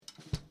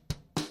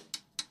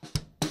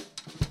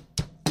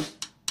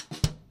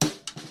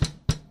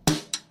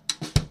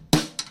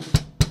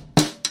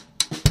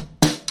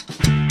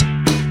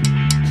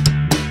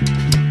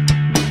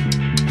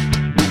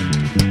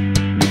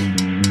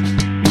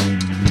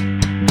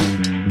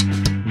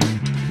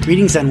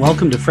Greetings and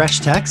welcome to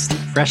Fresh Text.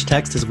 Fresh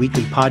Text is a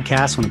weekly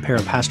podcast when a pair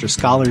of pastor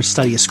scholars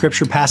study a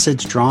scripture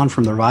passage drawn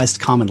from the Revised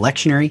Common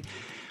Lectionary.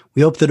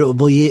 We hope that it will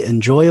be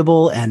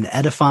enjoyable and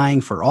edifying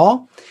for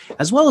all,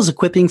 as well as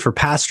equipping for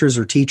pastors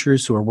or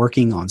teachers who are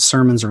working on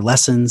sermons or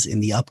lessons in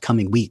the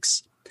upcoming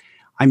weeks.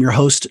 I'm your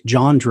host,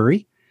 John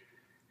Drury.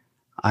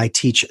 I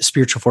teach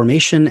spiritual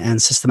formation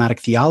and systematic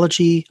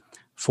theology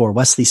for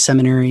Wesley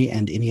Seminary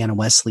and Indiana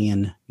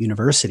Wesleyan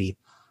University.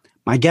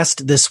 My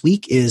guest this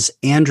week is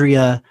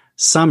Andrea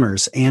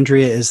Summers.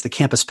 Andrea is the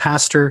campus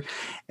pastor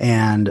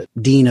and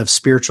dean of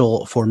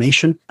spiritual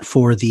formation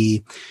for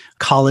the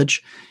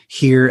college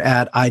here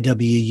at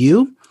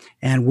IWU.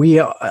 And we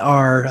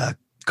are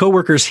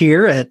co-workers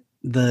here at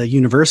the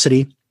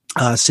university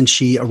since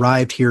she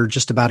arrived here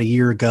just about a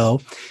year ago.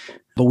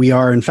 But we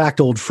are, in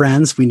fact, old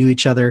friends. We knew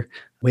each other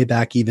way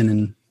back even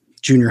in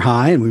junior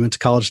high, and we went to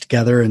college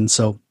together. And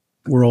so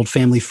we're old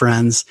family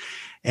friends.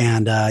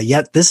 And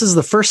yet this is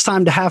the first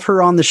time to have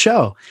her on the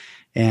show.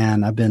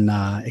 And I've been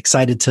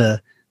excited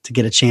to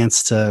get a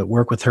chance to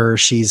work with her.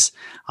 She's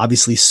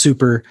obviously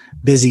super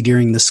busy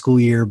during the school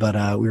year, but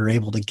we were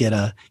able to get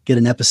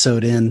an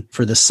episode in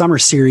for the summer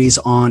series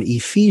on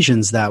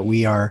Ephesians that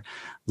we are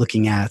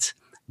looking at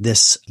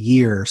this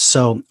year.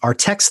 So our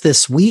text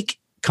this week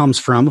comes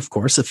from, of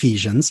course,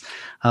 Ephesians,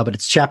 but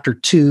it's chapter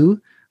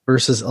 2,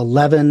 verses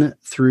 11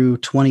 through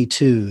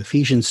 22.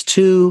 Ephesians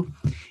 2,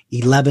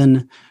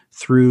 11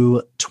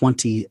 through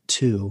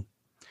 22.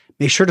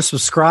 Make sure to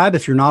subscribe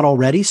if you're not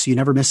already so you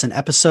never miss an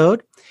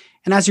episode.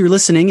 And as you're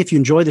listening, if you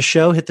enjoy the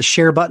show, hit the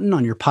share button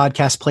on your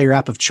podcast player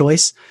app of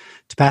choice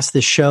to pass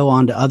this show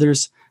on to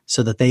others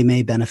so that they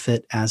may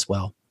benefit as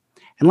well.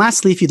 And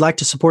lastly, if you'd like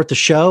to support the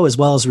show as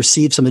well as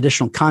receive some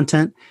additional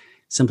content,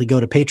 simply go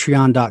to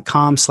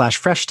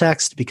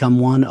patreon.com/freshtext to become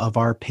one of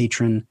our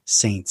patron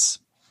saints.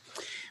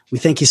 We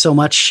thank you so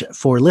much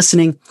for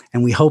listening,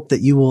 and we hope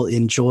that you will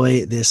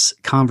enjoy this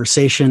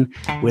conversation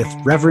with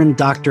Reverend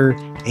Dr.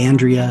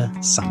 Andrea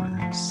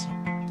Summers.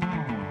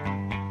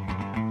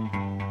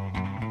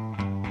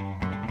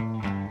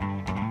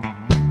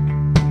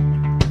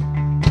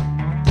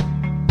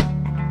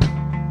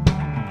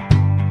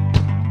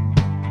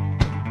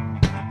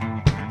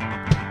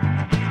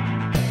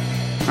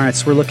 All right,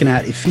 so we're looking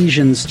at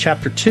Ephesians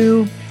chapter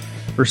 2,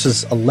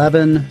 verses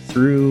 11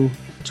 through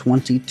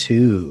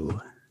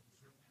 22.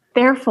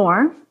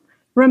 Therefore,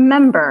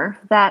 remember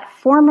that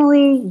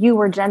formerly you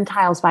were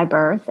Gentiles by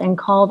birth and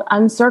called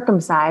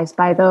uncircumcised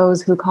by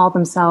those who call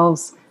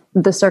themselves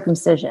the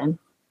circumcision,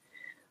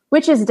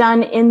 which is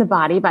done in the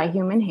body by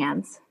human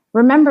hands.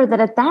 Remember that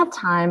at that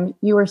time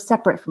you were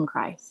separate from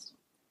Christ,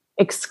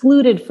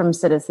 excluded from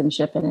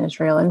citizenship in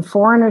Israel and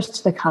foreigners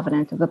to the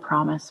covenant of the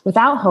promise,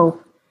 without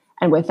hope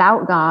and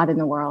without God in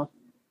the world.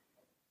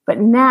 But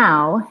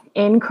now,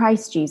 in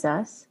Christ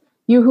Jesus,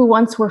 you who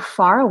once were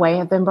far away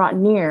have been brought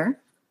near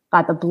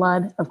by the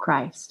blood of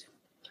Christ.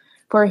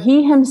 For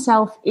he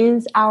himself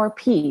is our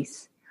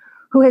peace,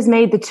 who has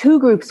made the two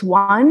groups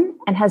one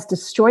and has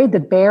destroyed the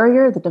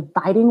barrier, the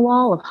dividing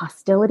wall of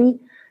hostility,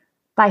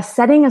 by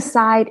setting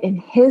aside in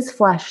his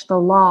flesh the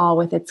law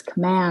with its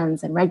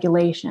commands and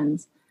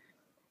regulations.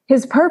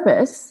 His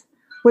purpose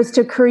was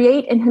to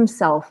create in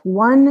himself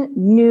one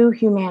new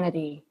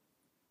humanity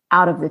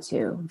out of the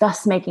two,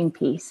 thus making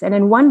peace, and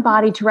in one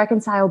body to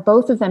reconcile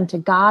both of them to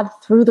God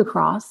through the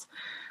cross,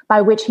 by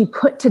which he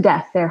put to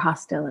death their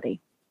hostility.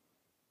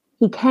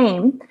 He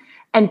came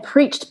and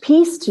preached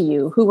peace to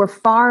you who were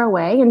far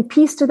away and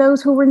peace to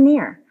those who were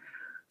near.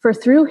 For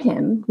through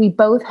him, we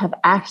both have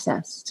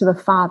access to the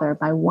Father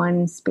by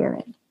one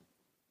Spirit.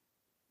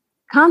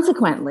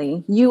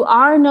 Consequently, you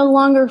are no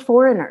longer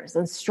foreigners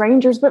and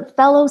strangers, but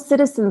fellow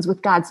citizens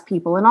with God's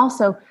people and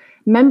also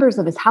members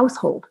of his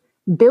household,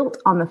 built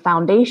on the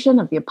foundation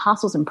of the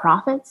apostles and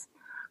prophets,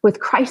 with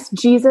Christ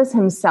Jesus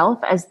himself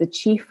as the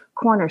chief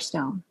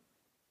cornerstone.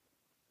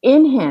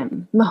 In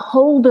him, the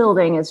whole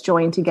building is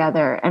joined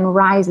together and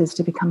rises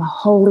to become a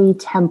holy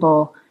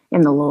temple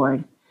in the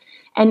Lord.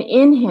 And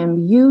in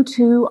him, you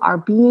two are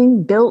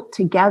being built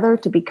together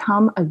to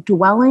become a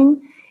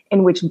dwelling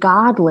in which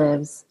God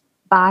lives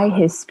by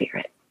his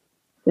Spirit.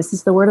 This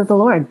is the word of the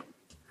Lord.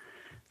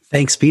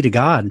 Thanks be to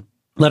God.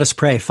 Let us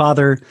pray.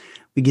 Father,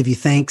 we give you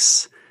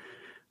thanks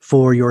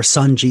for your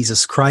Son,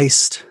 Jesus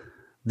Christ,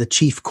 the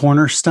chief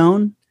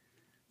cornerstone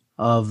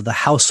of the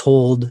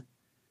household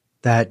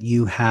that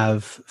you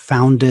have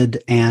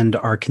founded and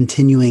are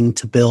continuing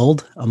to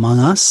build among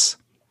us.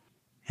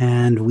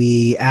 And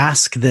we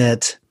ask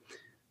that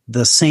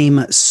the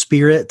same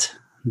Spirit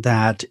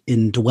that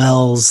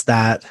indwells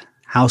that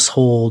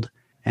household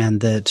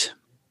and that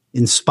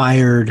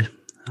inspired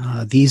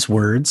these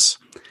words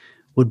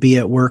would be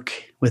at work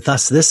with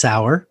us this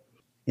hour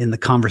in the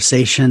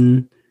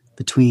conversation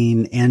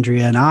between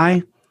Andrea and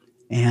I,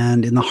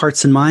 and in the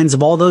hearts and minds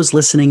of all those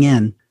listening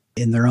in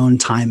their own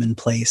time and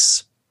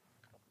place,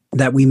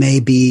 that we may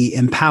be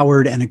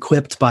empowered and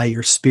equipped by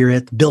your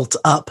Spirit, built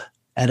up,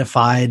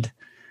 edified,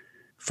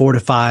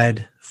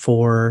 fortified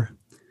for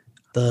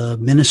the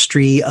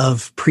ministry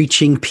of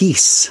preaching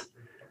peace,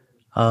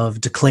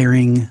 of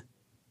declaring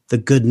the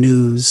good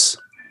news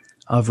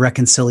of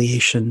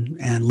reconciliation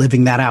and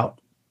living that out.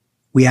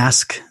 We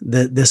ask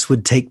that this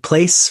would take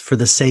place for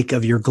the sake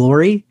of your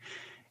glory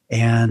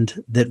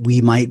and that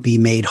we might be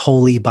made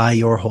holy by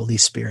your Holy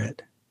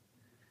Spirit.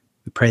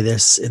 We pray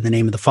this in the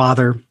name of the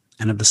Father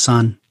and of the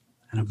Son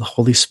and of the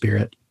Holy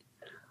Spirit.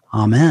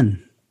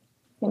 Amen.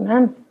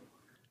 Amen.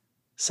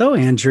 So,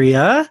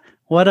 Andrea,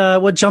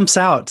 what jumps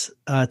out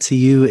to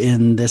you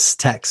in this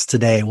text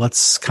today?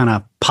 What's kind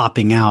of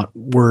popping out,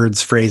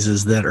 words,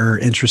 phrases that are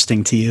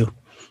interesting to you?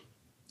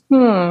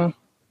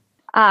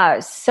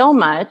 So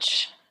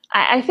much.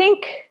 I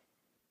think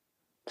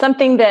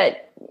something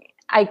that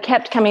I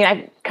kept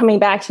coming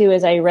back to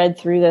as I read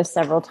through this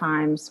several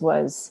times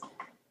was,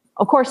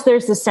 of course,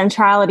 there's the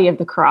centrality of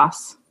the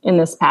cross in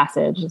this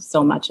passage,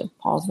 so much of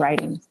Paul's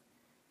writings,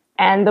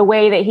 and the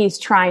way that he's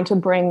trying to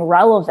bring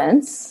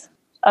relevance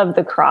of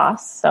the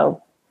cross.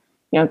 So,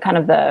 kind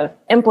of the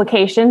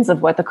implications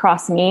of what the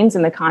cross means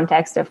in the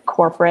context of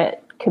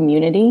corporate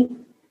community.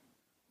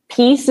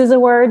 Peace is a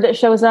word that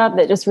shows up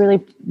that just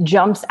really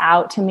jumps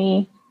out to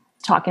me,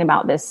 talking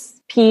about this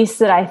peace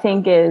that I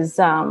think is,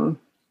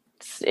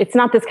 it's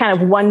not this kind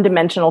of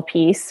one-dimensional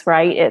peace,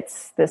 right?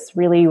 It's this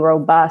really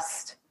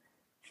robust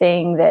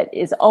thing that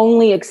is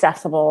only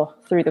accessible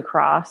through the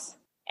cross.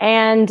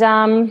 And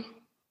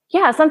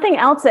something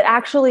else that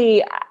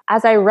actually,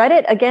 as I read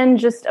it again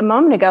just a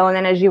moment ago, and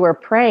then as you were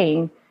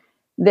praying,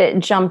 that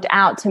jumped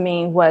out to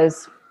me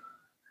was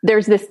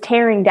there's this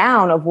tearing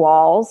down of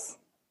walls,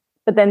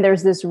 but then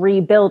there's this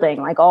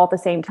rebuilding, like all at the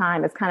same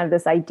time. It's kind of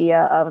this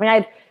idea of,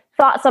 I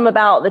thought some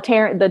about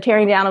the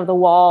tearing down of the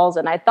walls,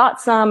 and I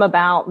thought some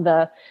about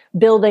the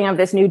building of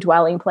this new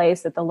dwelling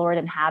place that the Lord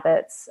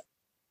inhabits.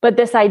 But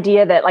this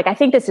idea that, I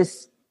think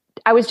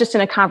I was just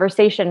in a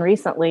conversation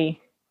recently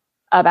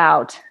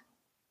about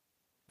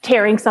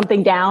tearing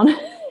something down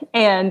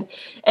and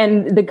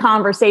the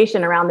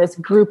conversation around this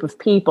group of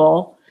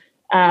people,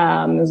 it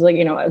was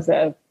it was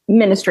a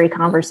ministry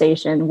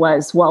conversation,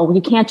 was, well,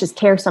 you can't just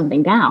tear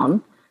something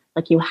down.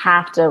 You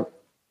have to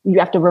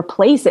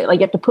replace it. You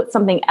have to put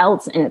something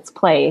else in its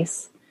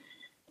place.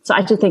 So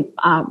I just think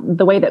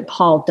the way that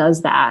Paul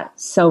does that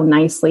so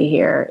nicely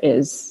here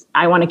is,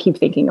 I want to keep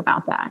thinking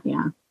about that.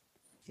 Yeah.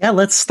 Yeah,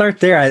 let's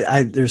start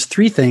there. There's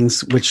three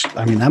things, which,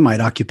 that might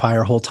occupy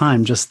our whole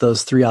time, just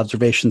those three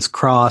observations: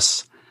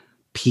 cross,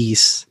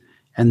 peace,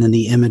 and then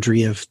the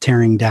imagery of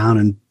tearing down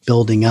and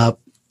building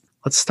up.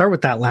 Let's start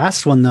with that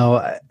last one, though.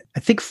 I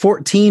think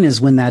 14 is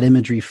when that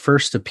imagery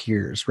first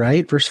appears,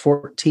 right? Verse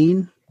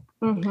 14.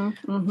 Mm-hmm,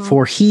 mm-hmm.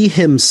 For he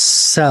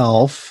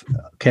himself,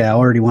 okay, I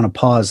already want to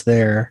pause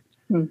there.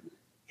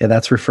 Yeah,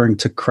 that's referring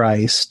to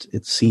Christ,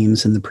 it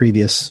seems, in the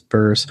previous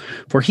verse.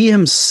 For he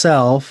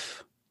himself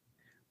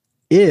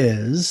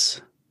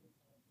is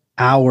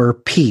our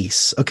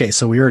peace. Okay,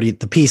 so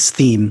the peace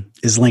theme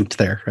is linked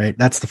there, right?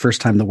 That's the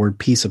first time the word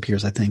peace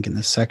appears, I think, in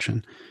this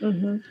section.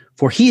 Mm-hmm.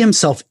 For he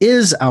himself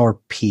is our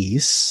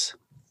peace,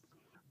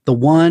 the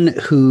one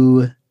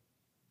who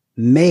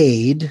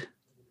made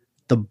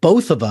the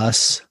both of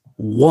us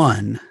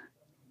one.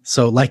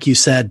 So like you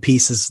said,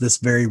 peace is this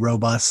very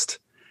robust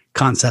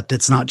concept.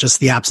 It's not just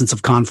the absence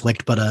of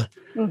conflict, but a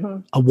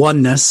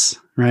oneness,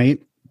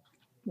 right?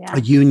 Yeah.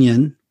 A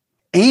union.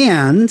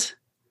 And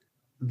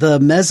the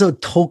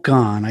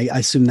mesotokon, I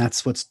assume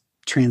that's what's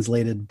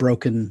translated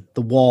broken,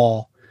 the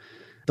wall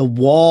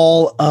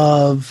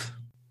of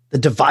the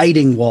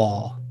dividing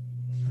wall,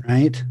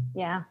 right?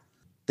 Yeah.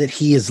 That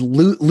he has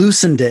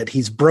loosened it.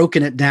 He's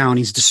broken it down.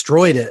 He's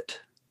destroyed it,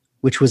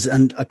 which was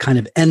a kind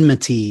of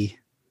enmity,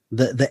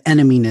 the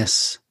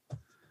eneminess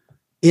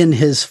in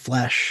his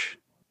flesh,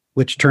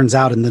 which turns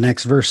out in the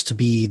next verse to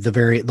be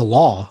the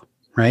law,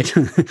 right?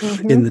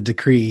 Mm-hmm. In the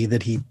decree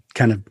that he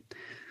kind of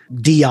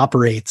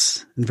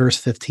de-operates in verse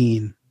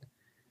 15.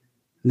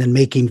 And then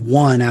making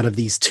one out of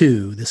these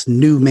two, this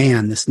new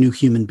man, this new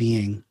human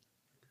being,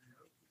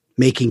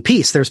 making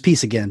peace. There's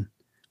peace again.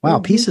 Wow,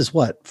 mm-hmm. Peace is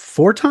what,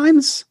 4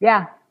 times?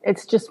 Yeah,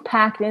 it's just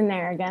packed in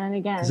there again and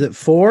again. Is it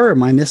 4?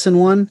 Am I missing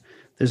one?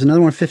 There's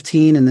another one,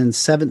 15, and then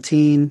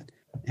 17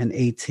 and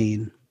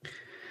 18.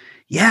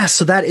 Yeah,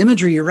 so that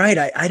imagery, you're right.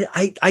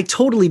 I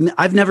totally,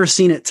 I've never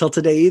seen it till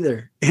today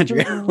either,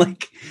 Andrea.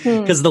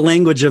 Mm-hmm. Because the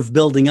language of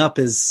building up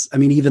is,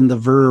 even the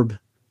verb,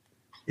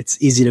 it's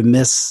easy to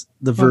miss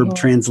the verb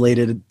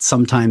translated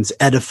sometimes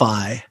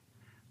edify.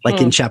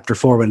 In chapter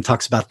 4, when it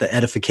talks about the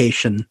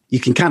edification, you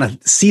can kind of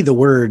see the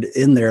word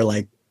in there,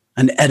 like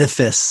an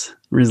edifice,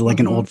 like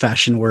an old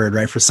fashioned word,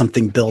 right? For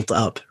something built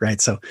up, right?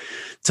 So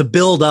to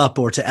build up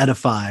or to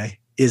edify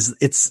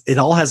it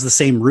all has the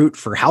same root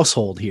for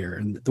household here.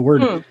 And the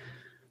word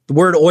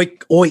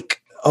oik,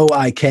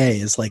 O-I-K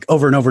is like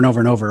over and over and over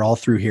and over all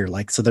through here.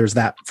 So there's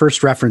that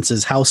first reference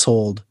is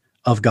household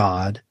of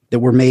God, that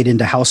we're made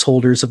into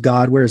householders of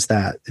God. Where is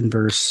that in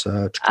verse?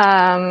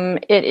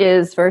 It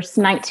is verse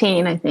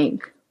 19, I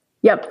think.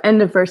 Yep.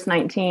 End of verse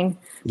 19.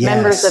 Yes.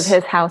 Members of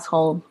his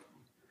household.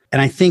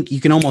 And I think you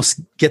can almost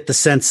get the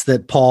sense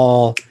that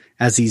Paul,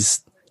 as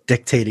he's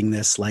dictating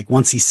this,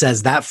 once he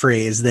says that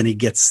phrase, then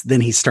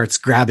he starts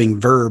grabbing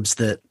verbs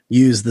that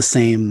use the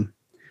same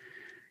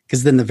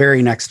Because then the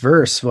very next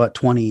verse,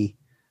 20,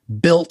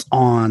 built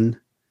on,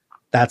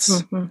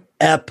 that's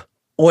ep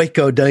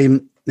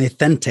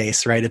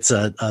oikodomethentes, right? It's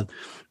a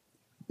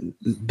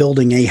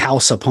building a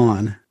house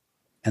upon.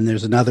 And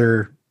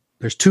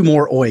there's two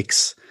more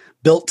oiks,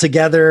 built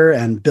together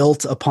and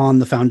built upon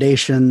the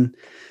foundation.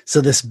 So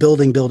this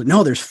building,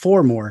 no, there's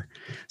 4 more.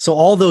 So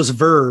all those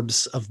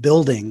verbs of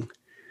building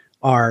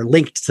are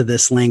linked to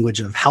this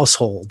language of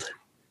household,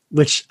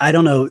 which I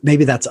don't know,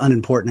 maybe that's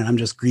unimportant and I'm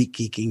just Greek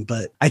geeking,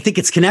 but I think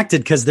it's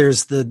connected because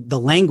there's the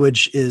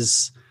language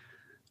is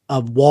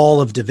a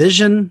wall of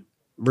division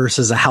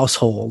versus a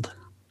household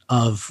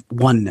of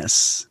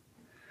oneness.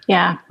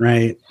 Yeah.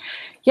 Right.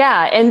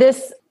 Yeah. And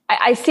this,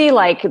 I see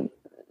like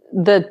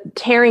the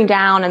tearing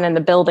down and then the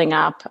building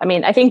up. I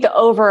mean, I think the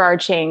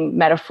overarching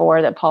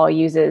metaphor that Paul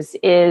uses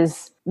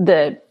is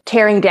the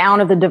tearing down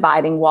of the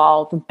dividing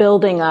wall, the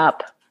building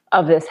up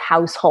of this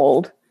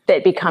household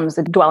that becomes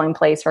the dwelling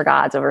place for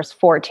God. So verse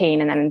 14,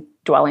 and then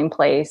dwelling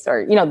place,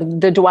 or,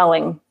 the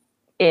dwelling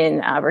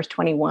in verse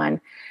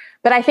 21.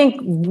 But I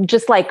think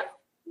just like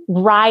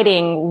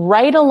riding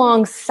right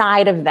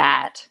alongside of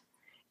that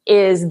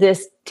is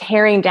this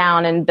tearing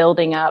down and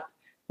building up.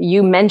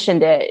 You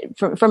mentioned it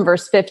from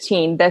verse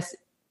 15, this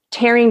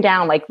tearing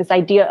down, like this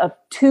idea of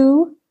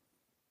 2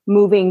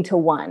 moving to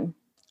 1.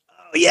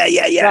 Oh,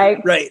 yeah.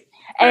 Right.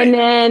 And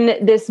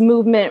then this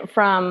movement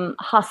from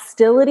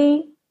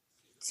hostility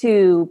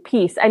to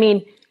peace. I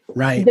mean,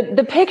 right.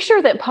 The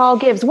picture that Paul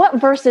gives, what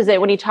verse is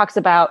it when he talks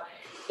about,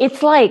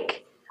 it's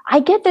like, I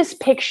get this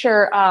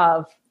picture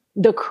of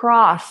the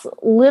cross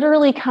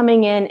literally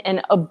coming in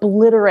and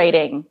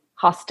obliterating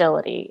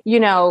hostility.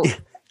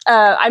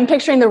 I'm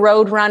picturing the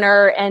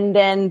Roadrunner and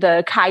then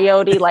the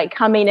Coyote like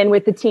coming in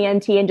with the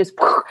TNT and just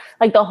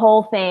like the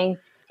whole thing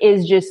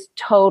is just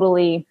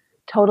totally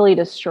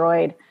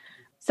destroyed.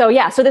 So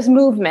this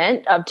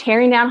movement of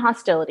tearing down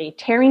hostility,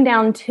 tearing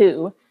down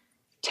 2,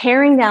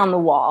 tearing down the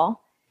wall,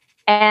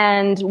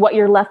 and what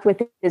you're left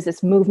with is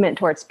this movement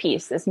towards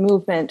peace, this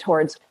movement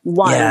towards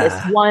this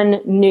one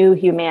new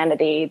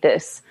humanity,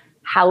 this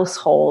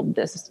household,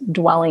 this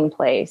dwelling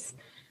place.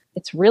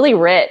 It's really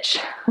rich.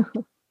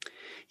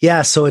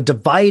 Yeah, so a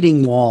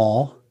dividing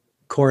wall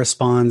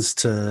corresponds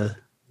to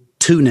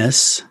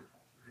two-ness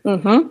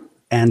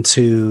and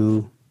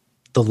to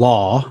the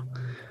law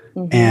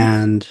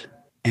and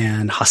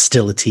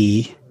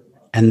hostility,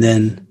 and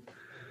then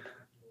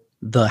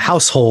the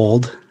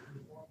household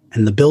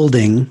and the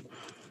building,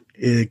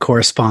 it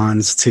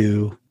corresponds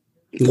to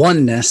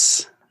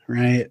oneness,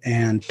 right,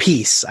 and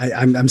peace.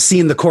 I'm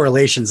seeing the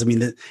correlations. I mean,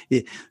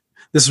 this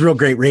is real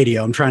great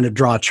radio. I'm trying to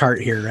draw a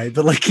chart here, right?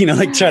 But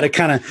try to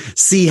kind of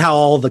see how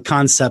all the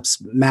concepts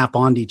map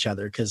onto each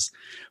other, because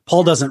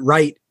Paul doesn't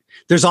write.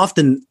 There's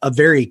often a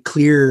very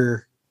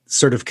clear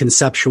sort of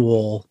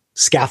conceptual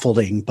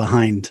scaffolding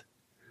behind,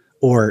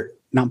 or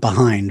not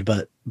behind,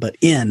 but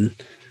in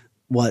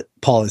what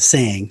Paul is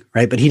saying,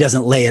 right? But he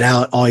doesn't lay it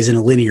out always in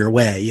a linear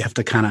way. You have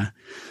to kind of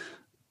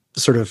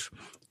sort of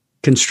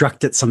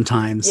construct it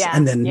sometimes,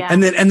 and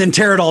then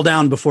tear it all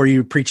down before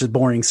you preach a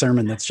boring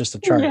sermon that's just a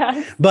chart.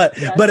 But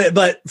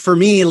for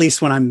me, at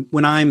least when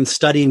I'm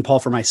studying Paul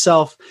for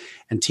myself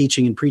and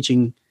teaching and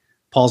preaching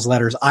Paul's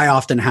letters, I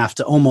often have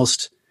to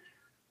almost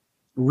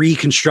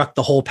reconstruct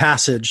the whole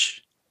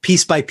passage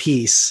piece by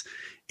piece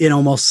in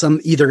almost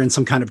either in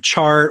some kind of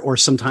chart or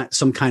some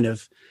kind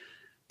of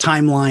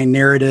timeline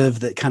narrative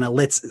that kind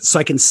of so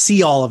I can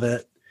see all of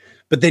it.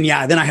 But then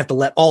I have to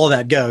let all of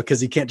that go,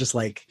 because you can't just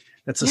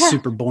that's a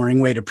super boring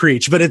way to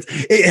preach, but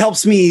it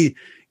helps me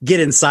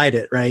get inside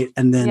it. Right.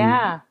 And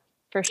then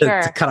for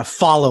sure, to kind of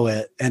follow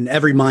it, and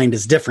every mind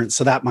is different.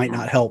 So that might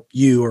not help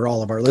you or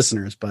all of our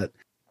listeners,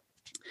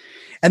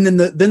 and then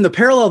the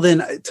parallel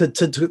then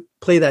to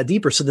play that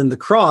deeper. So then the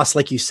cross,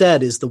 like you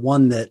said, is the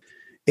one that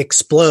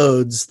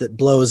explodes, that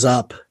blows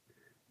up,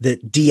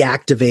 that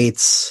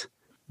deactivates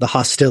the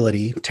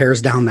hostility,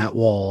 tears down that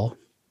wall,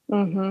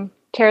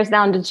 tears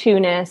down to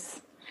two-ness.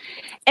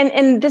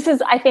 And this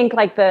is, I think,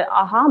 like the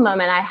aha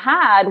moment I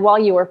had while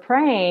you were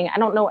praying. I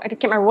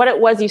can't remember what it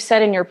was you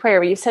said in your prayer,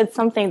 but you said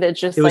something that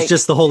just it was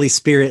just the Holy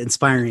Spirit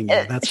inspiring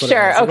you. That's what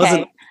sure, it was.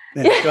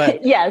 Okay. Go ahead.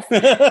 Yes.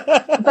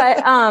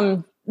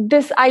 But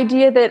this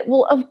idea that,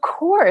 well, of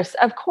course,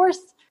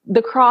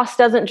 the cross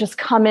doesn't just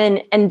come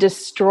in and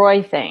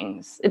destroy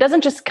things. It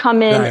doesn't just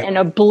come in and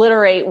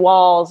obliterate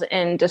walls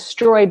and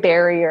destroy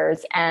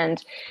barriers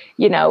and,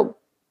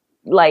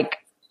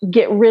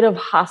 get rid of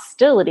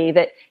hostility,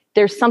 that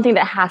there's something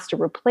that has to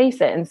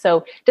replace it. And so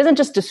it doesn't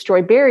just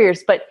destroy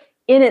barriers, but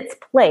in its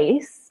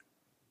place,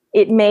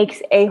 it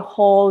makes a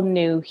whole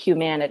new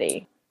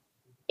humanity.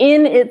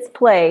 In its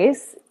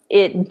place,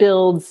 it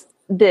builds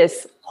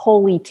this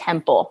holy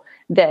temple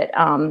that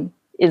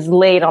is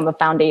laid on the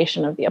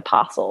foundation of the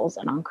apostles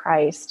and on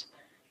Christ.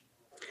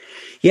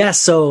 Yeah.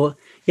 So,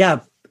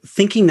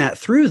 thinking that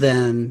through,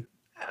 then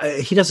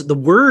the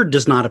word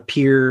does not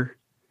appear.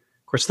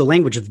 Of course, the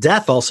language of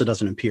death also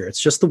doesn't appear.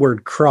 It's just the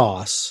word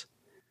cross.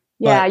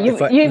 Yeah,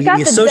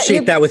 we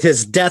associate that with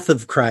his death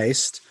of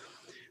Christ.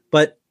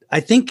 But I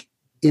think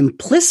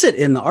implicit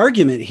in the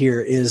argument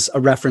here is a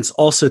reference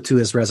also to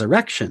his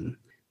resurrection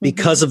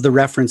because of the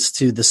reference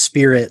to the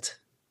Spirit,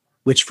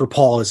 which for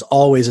Paul is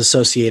always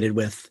associated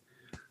with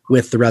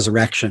the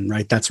resurrection,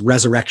 right? That's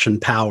resurrection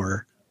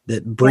power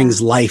that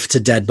brings life to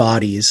dead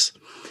bodies.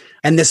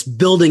 And this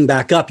building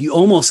back up, you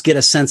almost get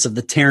a sense of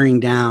the tearing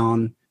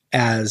down,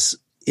 as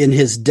in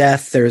his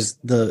death, there's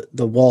the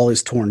wall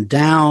is torn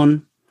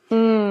down.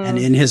 And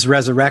in his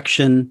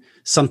resurrection,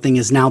 something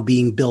is now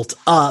being built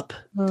up.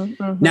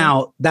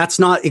 Now, that's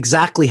not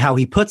exactly how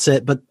he puts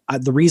it, but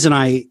the reason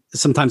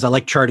sometimes I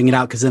like charting it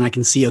out, because then I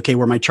can see, okay,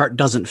 where my chart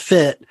doesn't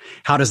fit,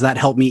 how does that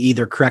help me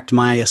either correct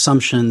my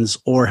assumptions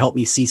or help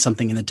me see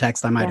something in the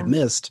text I might have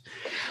missed?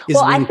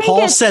 Is when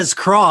Paul says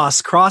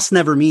cross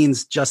never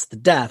means just the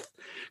death.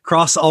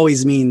 Cross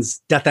always means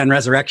death and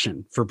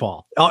resurrection for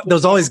Paul.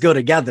 Those always go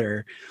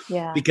together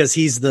because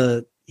he's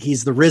the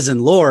risen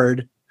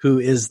Lord who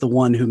is the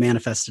one who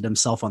manifested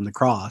himself on the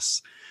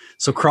cross.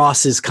 So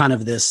cross is kind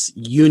of this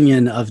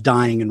union of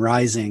dying and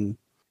rising.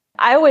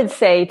 I would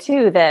say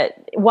too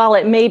that while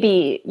it may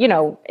be,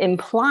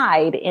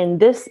 implied in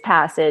this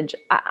passage,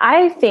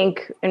 I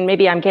think, and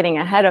maybe I'm getting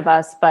ahead of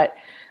us, but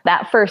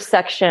that first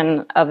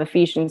section of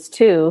Ephesians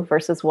 2,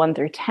 verses 1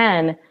 through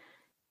 10,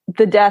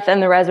 the death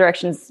and the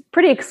resurrection is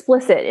pretty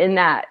explicit in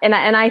that. And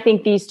I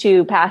think these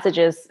two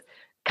passages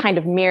kind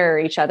of mirror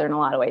each other in a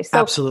lot of ways.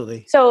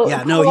 Absolutely. So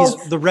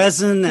he's the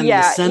resin and the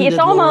ascended it's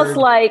almost Lord.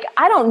 Like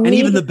I don't need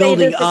even to the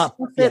building say this up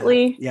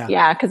explicitly.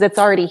 Because it's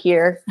already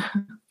here.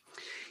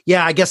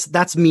 Yeah, I guess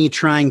that's me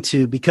trying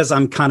to, because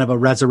I'm kind of a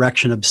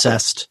resurrection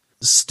obsessed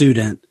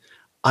student,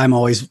 I'm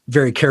always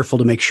very careful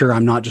to make sure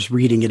I'm not just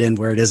reading it in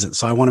where it isn't.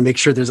 So I want to make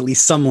sure there's at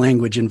least some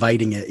language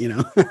inviting it,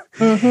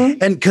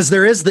 And because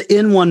there is the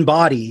in one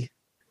body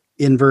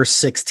in verse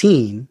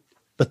 16,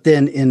 but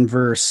then in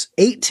verse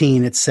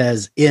 18, it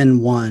says in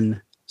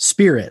one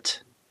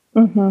Spirit.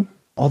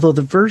 Although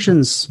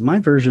my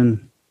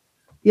version,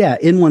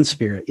 in one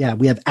Spirit. Yeah,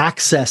 we have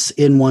access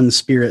in one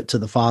Spirit to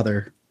the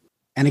Father.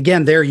 And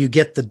again, there you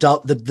get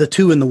the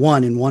two and the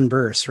one in one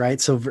verse, right?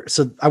 So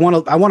I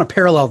want to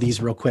parallel these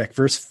real quick.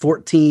 Verse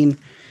 14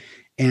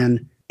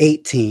 and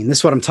 18. This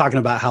is what I'm talking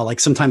about, how like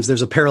sometimes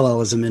there's a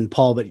parallelism in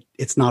Paul, but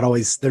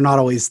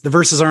the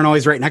verses aren't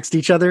always right next to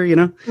each other,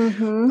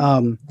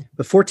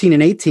 But 14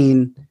 and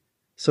 18,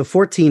 so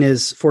 14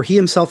 is, for he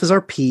himself is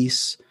our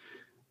peace,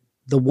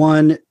 the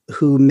one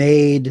who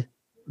made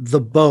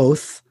the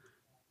both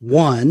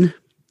one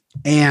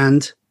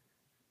and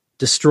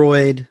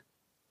destroyed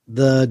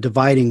the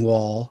dividing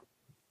wall,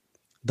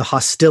 the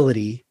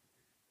hostility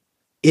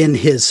in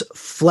his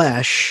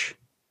flesh.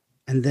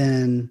 And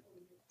then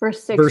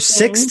verse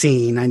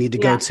 16 I need to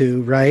go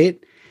to, right?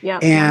 Yeah.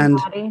 And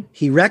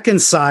he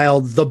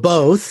reconciled the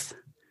both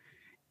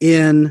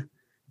into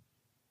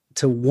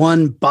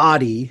one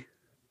body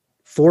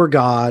for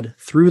God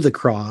through the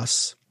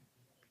cross,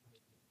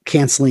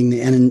 canceling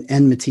the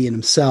enmity in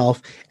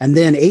himself. And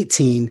then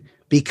 18,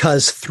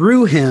 because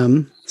through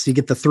him, so you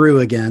get the through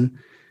again,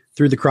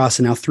 through the cross,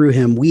 and now through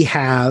him, we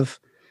have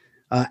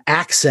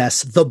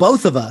access, the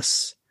both of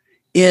us,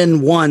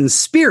 in one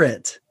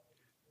Spirit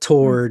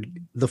toward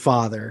the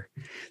Father.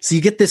 So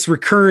you get this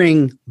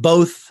recurring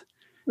both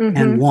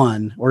and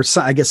one, or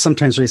I guess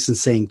sometimes Jason's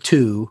saying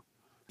two.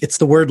 It's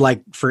the word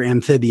like for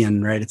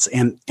amphibian, right? It's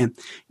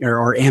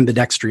or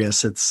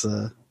ambidextrous. It's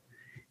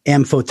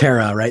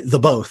amphotera, right? The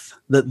both,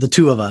 the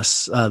two of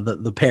us,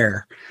 the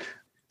pair.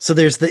 So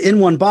there's the in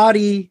one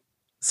body.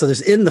 So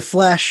there's in the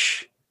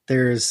flesh.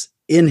 There's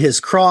in his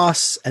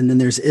cross, and then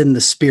there's in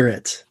the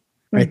Spirit,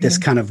 right? This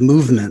kind of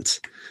movement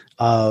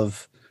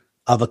of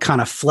a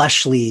kind of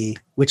fleshly,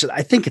 which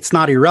I think it's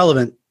not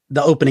irrelevant.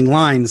 The opening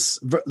lines,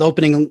 the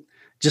opening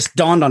just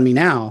dawned on me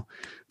now.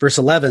 Verse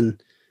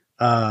 11,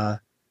 this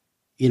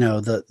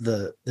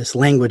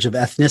language of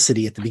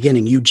ethnicity at the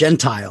beginning, you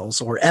Gentiles,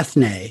 or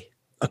ethne,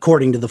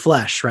 according to the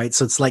flesh, right?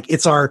 So it's like,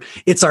 it's our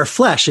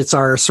flesh. It's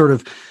our sort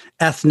of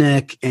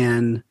ethnic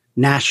and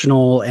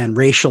national and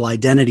racial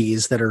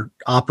identities that are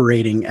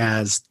operating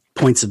as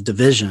points of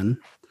division,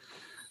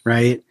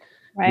 right?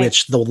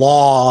 Which the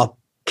law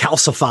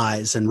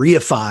calcifies and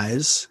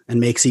reifies and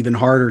makes even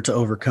harder to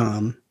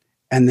overcome.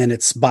 And then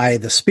it's by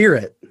the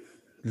Spirit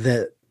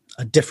that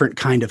a different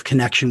kind of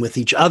connection with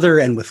each other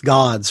and with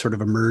God sort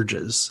of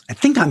emerges. I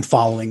think I'm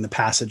following the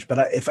passage,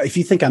 but if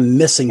you think I'm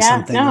missing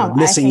something or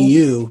missing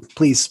you,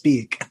 please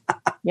speak.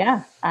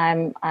 Yeah,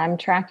 I'm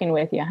tracking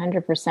with you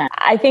 100%.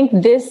 I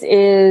think this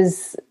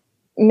is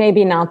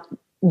maybe not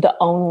the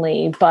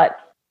only, but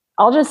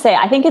I'll just say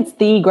I think it's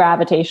the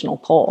gravitational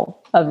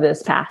pull of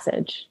this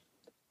passage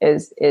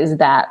is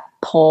that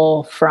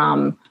pull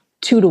from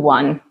 2 to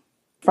 1,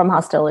 from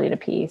hostility to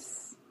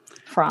peace,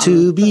 from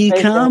to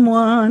become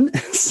one.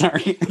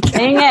 Sorry,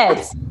 dang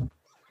it!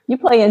 You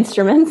play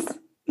instruments.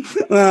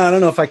 Well, I don't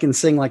know if I can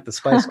sing like the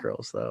Spice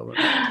Girls though.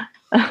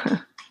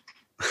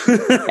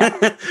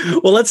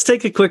 Well, let's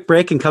take a quick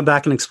break and come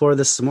back and explore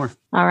this some more.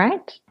 All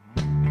right.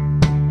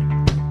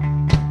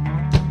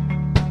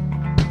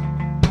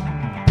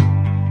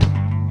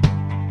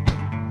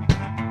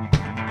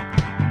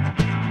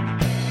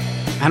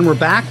 And we're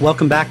back.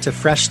 Welcome back to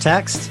Fresh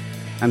Text.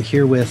 I'm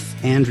here with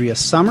Andrea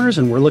Summers,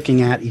 and we're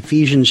looking at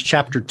Ephesians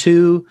chapter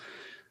 2,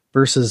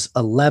 verses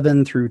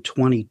 11 through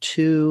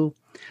 22.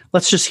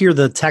 Let's just hear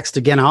the text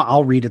again.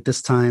 I'll read it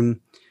this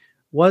time.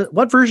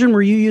 What version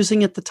were you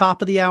using at the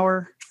top of the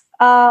hour?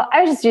 I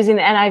was just using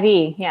the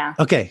NIV. Yeah.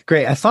 Okay,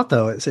 great. I thought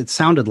though it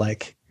sounded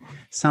like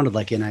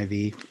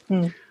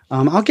NIV.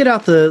 I'll get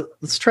out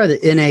let's try the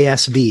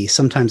NASB.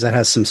 Sometimes that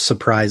has some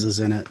surprises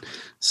in it.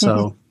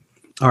 So,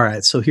 all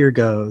right. So here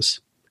goes.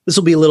 This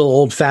will be a little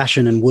old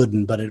fashioned and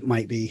wooden, but it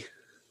might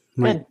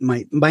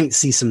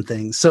see some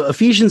things. So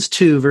Ephesians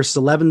 2, verses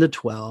 11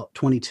 to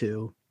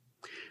 22.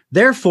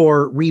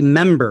 Therefore,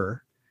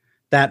 remember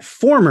that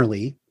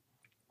formerly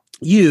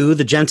you,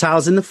 the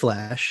Gentiles in the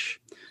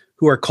flesh,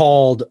 who are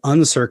called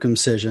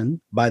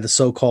uncircumcision by the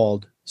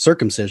so-called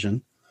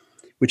circumcision,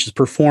 which is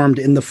performed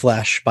in the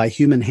flesh by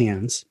human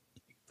hands.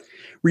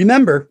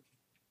 Remember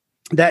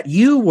that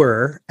you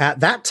were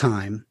at that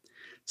time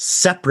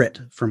separate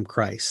from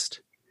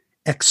Christ,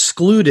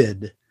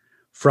 excluded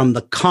from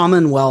the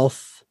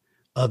commonwealth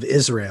of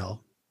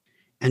Israel,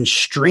 and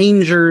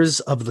strangers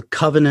of the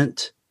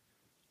covenant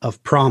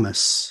of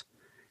promise,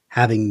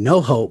 having no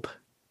hope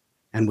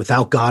and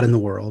without God in the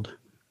world.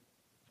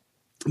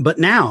 But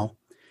now,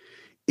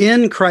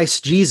 in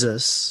Christ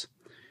Jesus,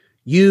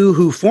 you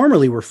who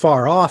formerly were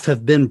far off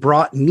have been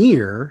brought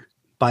near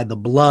by the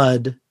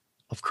blood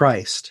of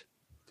Christ.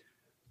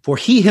 For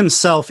he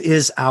himself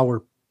is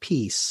our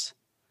peace,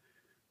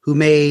 who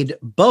made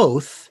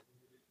both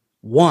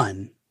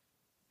one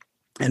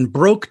and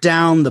broke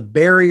down the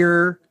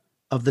barrier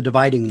of the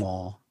dividing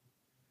wall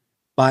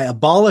by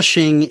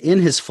abolishing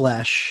in his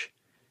flesh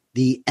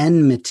the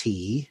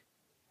enmity,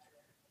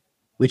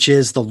 which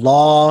is the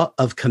law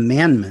of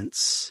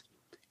commandments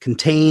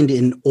contained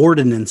in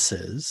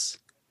ordinances,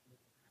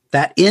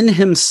 that in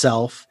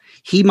himself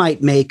he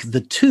might make the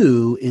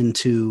two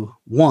into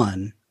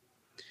one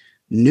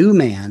new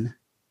man,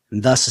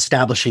 and thus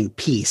establishing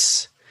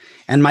peace,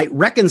 and might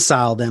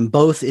reconcile them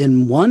both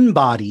in one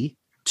body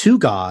to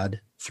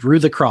God through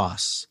the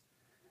cross,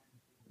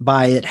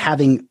 by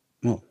having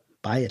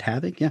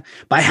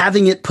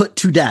it put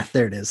to death.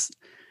 There it is.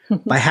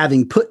 By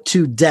having put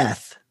to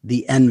death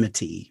the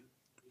enmity.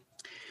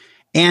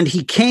 And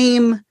he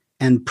came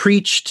and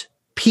preached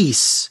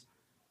peace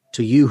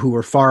to you who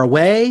are far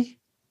away,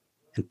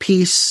 and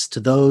peace to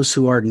those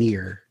who are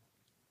near.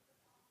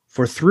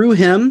 For through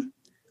him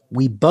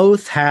we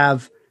both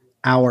have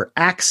our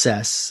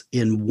access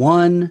in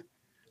one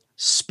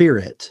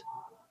Spirit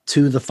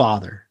to the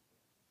Father.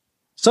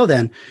 So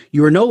then,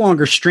 you are no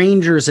longer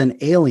strangers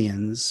and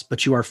aliens,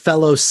 but you are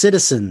fellow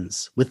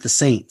citizens with the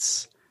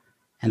saints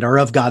and are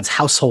of God's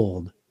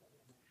household,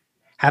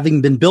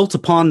 having been built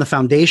upon the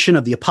foundation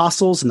of the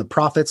apostles and the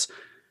prophets,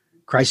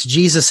 Christ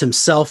Jesus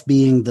himself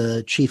being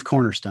the chief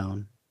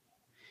cornerstone,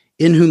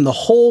 in whom the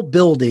whole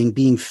building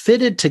being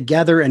fitted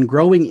together and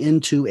growing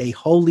into a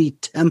holy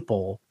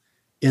temple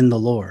in the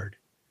Lord,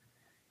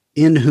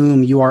 in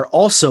whom you are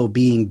also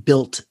being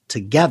built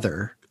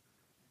together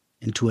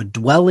into a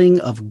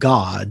dwelling of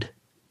God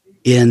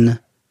in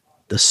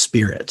the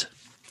Spirit.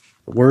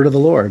 The word of the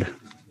Lord.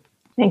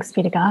 Thanks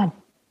be to God.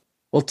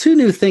 Well, two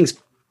new things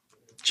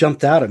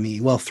jumped out at me.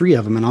 Well, three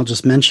of them, and I'll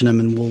just mention them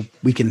and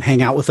we can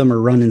hang out with them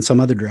or run in some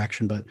other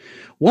direction. But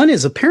one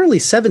is apparently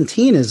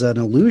 17 is an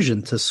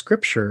allusion to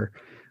Scripture.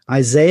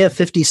 Isaiah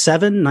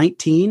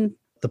 57:19,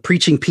 the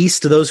preaching peace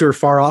to those who are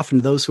far off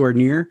and to those who are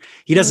near.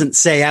 He doesn't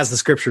say as the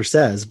Scripture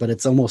says, but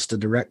it's almost a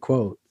direct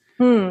quote.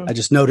 I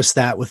just noticed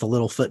that with a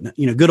little footnote,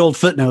 good old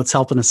footnotes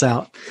helping us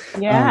out.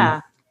 Yeah.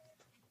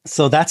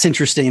 So that's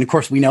interesting. And of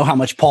course, we know how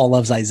much Paul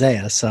loves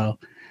Isaiah. So,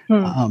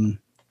 and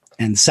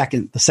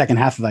the second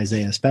half of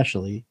Isaiah,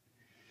 especially.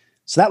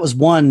 So that was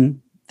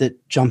one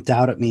that jumped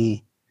out at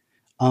me.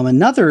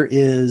 Another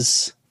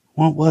is,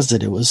 what was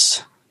it? It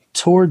was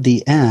toward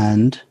the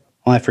end.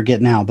 Well, I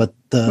forget now, but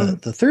the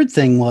third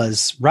thing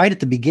was right at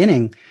the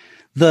beginning,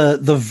 the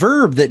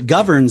verb that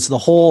governs the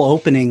whole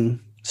opening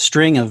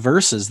string of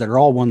verses that are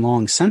all one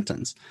long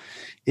sentence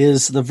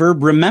is the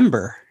verb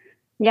remember.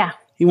 Yeah.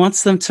 He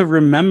wants them to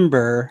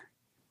remember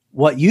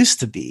what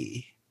used to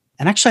be.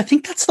 And actually, I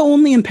think that's the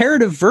only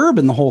imperative verb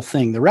in the whole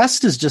thing. The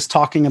rest is just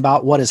talking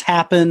about what has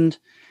happened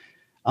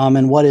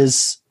and what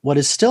is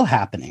still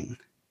happening.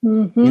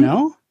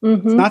 It's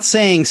not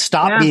saying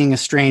stop being a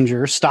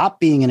stranger, stop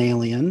being an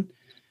alien,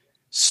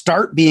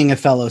 start being a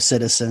fellow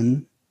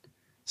citizen,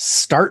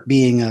 start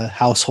being a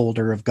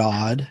householder of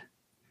God.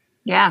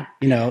 Yeah.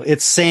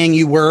 It's saying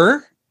you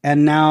were,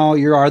 and now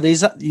you are.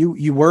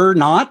 You were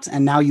not,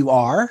 and now you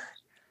are.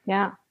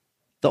 Yeah.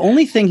 The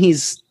only thing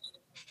he's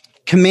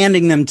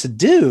commanding them to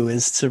do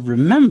is to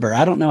remember.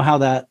 I don't know how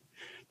that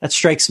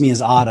strikes me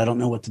as odd. I don't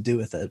know what to do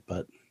with it,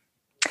 but.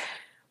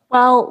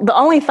 Well, the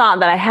only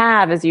thought that I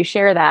have as you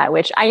share that,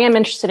 which I am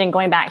interested in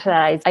going back to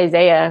that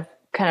Isaiah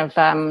kind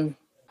of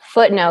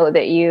footnote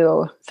that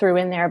you threw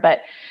in there,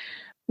 but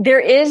there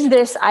is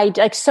this,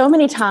 like so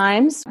many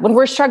times when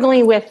we're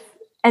struggling with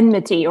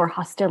enmity or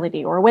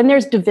hostility, or when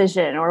there's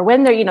division, or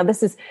when there,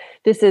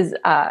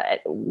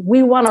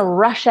 we want to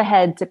rush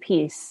ahead to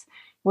peace.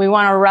 We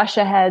want to rush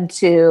ahead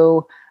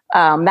to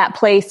that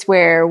place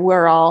where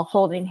we're all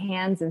holding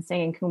hands and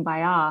singing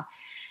Kumbaya.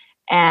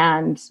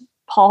 And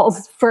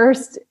Paul's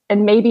first,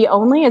 and maybe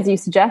only, as you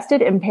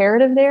suggested,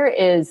 imperative there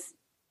is,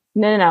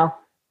 no.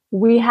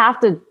 We have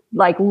to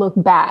look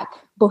back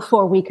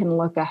before we can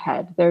look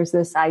ahead. There's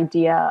this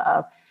idea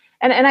of,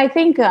 and I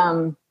think,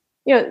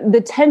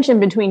 the tension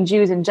between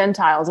Jews and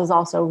Gentiles is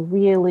also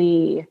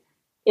really,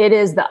 it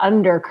is the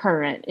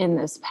undercurrent in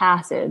this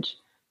passage.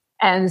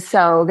 And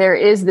so there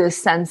is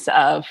this sense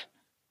of,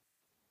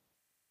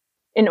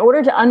 in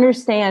order to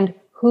understand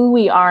who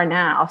we are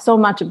now, so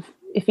much of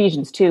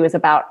Ephesians 2 is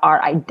about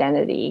our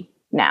identity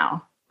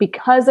now.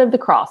 Because of the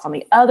cross, on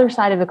the other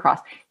side of the cross,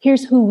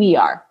 here's who we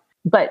are.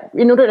 But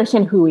in order to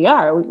understand who we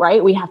are,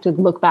 right, we have to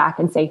look back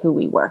and say who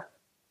we were.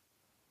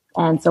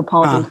 And so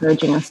Paul's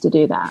encouraging us to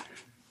do that.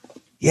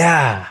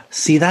 Yeah.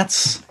 See,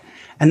 that's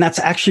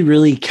actually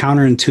really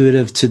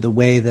counterintuitive to the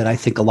way that I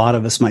think a lot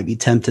of us might be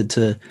tempted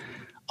to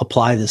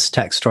apply this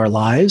text to our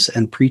lives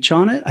and preach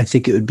on it. I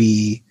think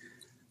the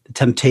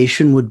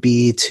temptation would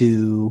be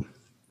to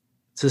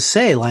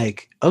say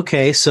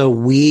okay, so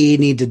we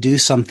need to do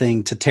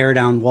something to tear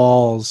down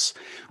walls.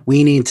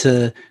 We need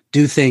to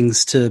do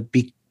things to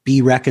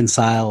be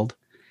reconciled.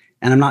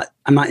 And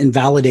I'm not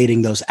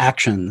invalidating those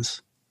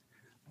actions,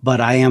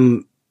 but I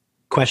am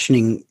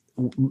questioning,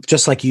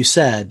 just like you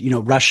said,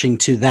 rushing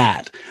to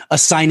that,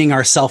 assigning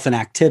ourselves an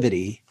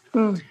activity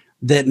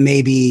that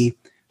maybe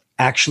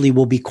actually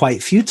will be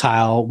quite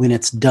futile when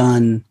it's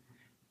done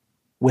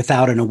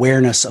without an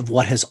awareness of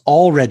what has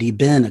already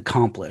been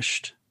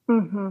accomplished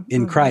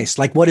in Christ,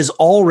 what is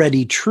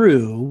already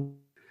true.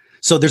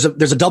 So there's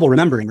a double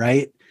remembering,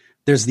 right?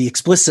 There's the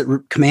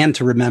explicit command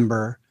to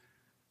remember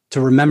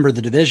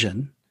the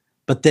division,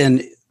 but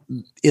then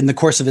in the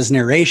course of his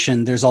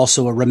narration, there's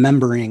also a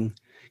remembering,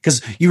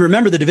 because you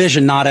remember the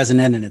division not as an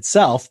end in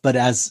itself, but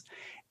as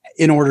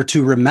in order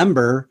to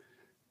remember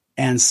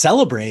and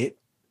celebrate,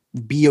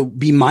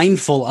 be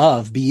mindful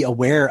of, be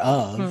aware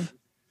of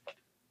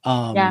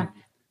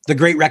the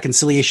great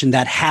reconciliation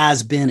that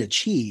has been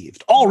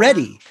achieved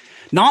already,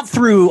 not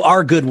through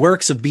our good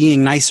works of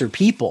being nicer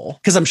people.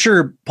 Because I'm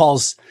sure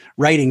Paul's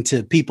writing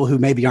to people who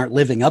maybe aren't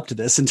living up to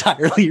this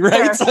entirely,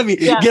 right? Sure. So, I mean,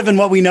 given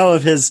what we know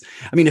of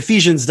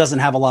Ephesians doesn't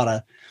have a lot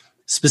of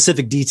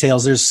specific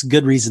details. There's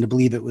good reason to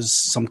believe it was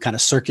some kind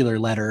of circular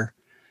letter,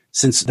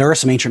 since there are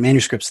some ancient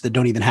manuscripts that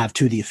don't even have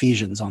to the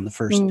Ephesians on the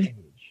first page.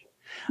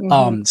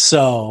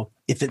 So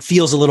if it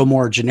feels a little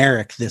more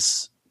generic,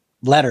 this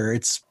letter,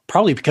 it's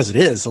probably because it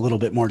is a little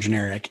bit more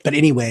generic. But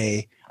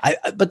anyway,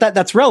 but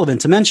that's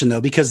relevant to mention,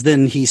 though, because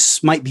then he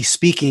might be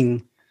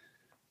speaking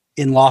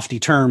in lofty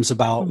terms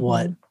about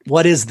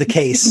what is the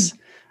case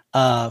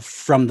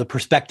from the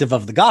perspective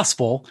of the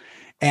gospel.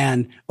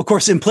 And of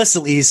course,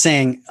 implicitly he's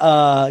saying,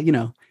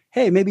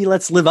 hey, maybe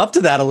let's live up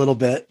to that a little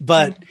bit.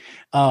 But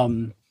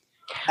I'm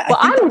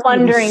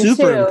wondering,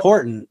 super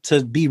important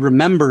to be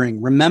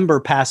remember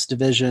past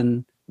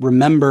division,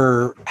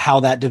 remember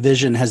how that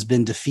division has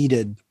been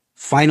defeated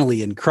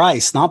finally in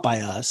Christ, not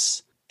by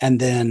us. And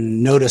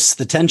then notice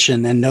the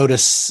tension and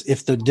notice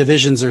if the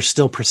divisions are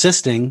still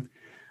persisting,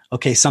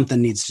 okay,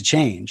 something needs to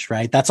change,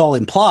 right? That's all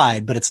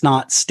implied, but it's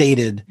not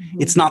stated.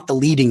 It's not the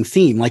leading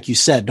theme. Like you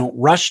said, don't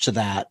rush to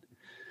that.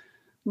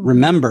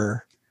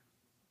 Remember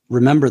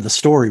the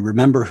story,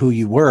 remember who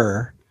you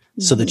were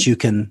so that you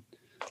can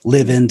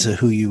live into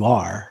who you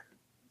are.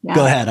 Yeah.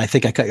 Go ahead. I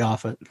think I cut you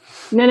off.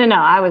 No.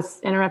 I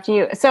was interrupting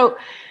you. So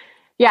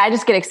I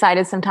just get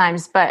excited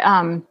sometimes, but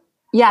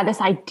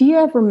this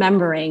idea of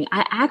remembering,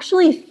 I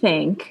actually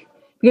think,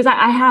 because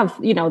I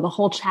have, the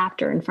whole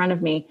chapter in front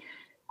of me,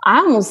 I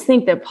almost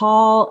think that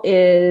Paul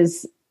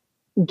is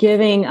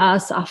giving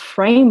us a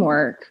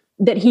framework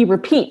that he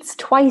repeats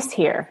twice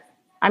here.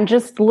 I'm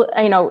just,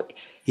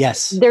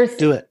 yes,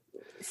 do it.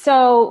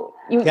 So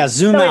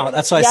zoom out.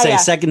 That's why I say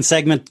second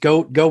segment,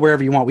 go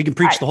wherever you want. We can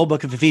preach the whole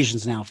book of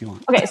Ephesians now if you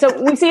want. Okay,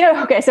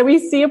 so we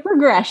see a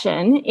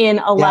progression in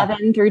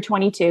 11 through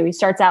 22. He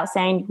starts out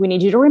saying, we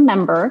need you to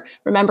remember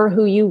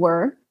who you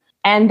were.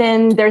 And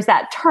then there's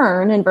that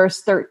turn in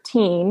verse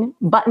 13,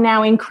 but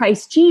now in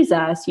Christ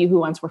Jesus, you who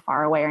once were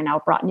far away are now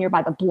brought near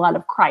by the blood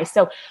of Christ.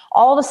 So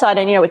all of a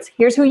sudden, it's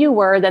here's who you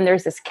were. Then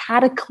there's this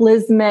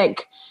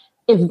cataclysmic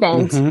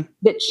event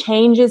that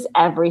changes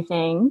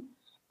everything.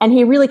 And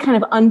he really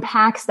kind of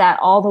unpacks that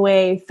all the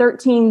way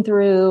 13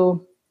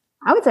 through,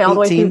 I would say all 18. The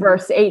way through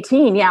verse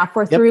 18. Yeah,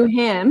 through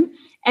him.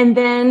 And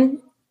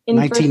then in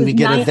 19, we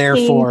get a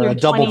therefore, a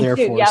double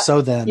therefore. Yep.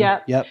 So then,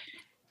 yep.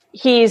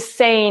 He's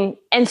saying,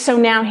 and so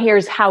now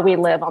here's how we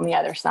live on the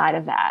other side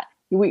of that.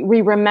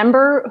 We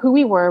remember who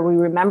we were. We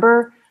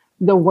remember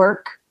the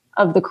work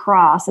of the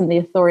cross and the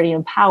authority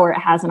and power it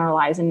has in our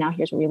lives. And now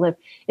here's where we live.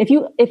 If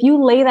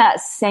you lay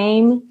that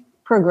same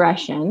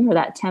progression or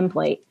that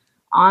template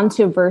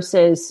onto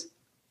verses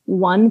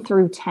 1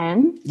 through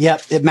 10.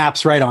 Yep. It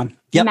maps right on.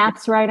 Yep.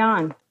 Maps right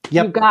on.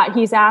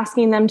 he's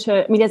asking them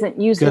to, he doesn't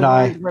use the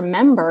word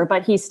remember,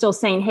 but he's still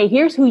saying, hey,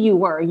 here's who you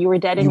were. You were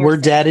dead in your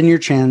sins. Dead in your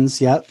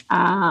chins. Yep.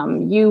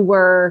 You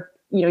were,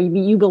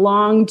 you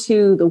belong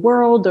to the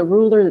world, the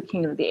ruler, the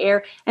kingdom of the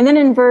air. And then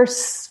in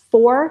verse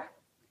 4,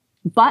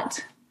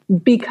 but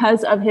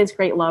because of his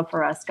great love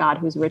for us, God,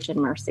 who's rich in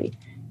mercy.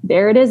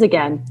 There it is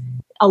again.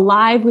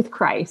 Alive with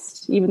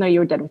Christ, even though you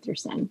were dead with your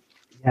sin.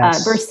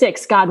 Yes. Verse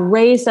 6, God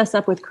raised us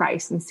up with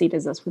Christ and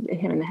seated us with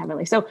him in the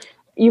heavenly. So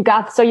you've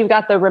got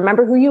the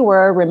remember who you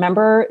were,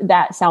 remember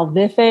that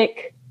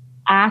salvific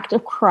act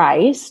of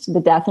Christ,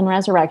 the death and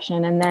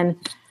resurrection. And then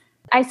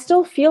I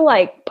still feel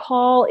like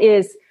Paul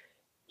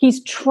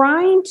he's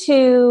trying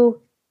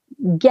to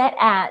get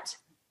at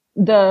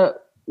the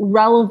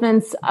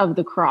relevance of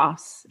the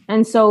cross.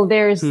 And so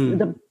there's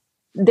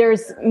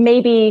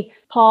maybe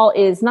Paul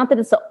is, not that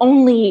it's the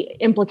only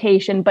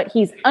implication, but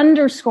he's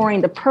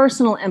underscoring the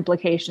personal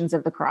implications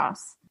of the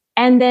cross.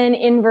 And then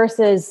in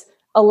verses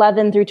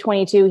 11 through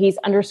 22, he's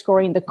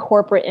underscoring the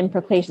corporate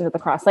implications of the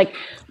cross. Like,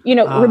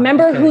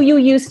 remember who you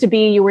used to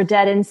be. You were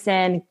dead in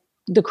sin.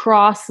 The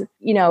cross,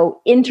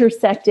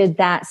 intersected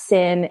that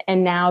sin.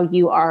 And now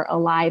you are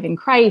alive in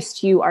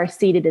Christ. You are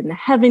seated in the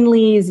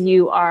heavenlies.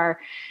 You are,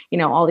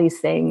 all these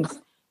things.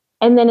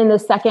 And then in the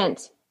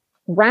second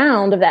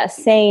round of that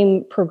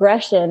same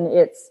progression,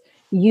 it's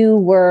you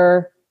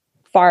were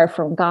far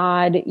from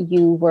God.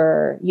 You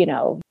were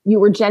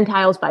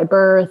Gentiles by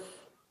birth.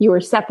 You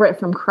were separate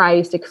from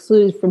Christ,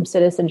 excluded from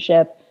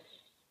citizenship.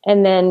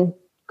 And then,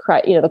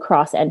 the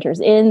cross enters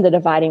in, the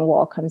dividing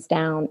wall comes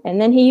down. And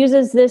then he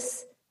uses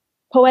this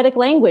poetic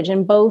language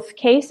in both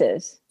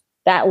cases.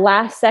 That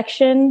last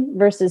section,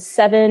 verses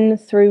 7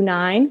 through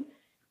 9,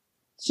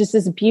 it's just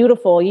this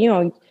beautiful,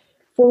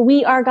 for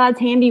we are God's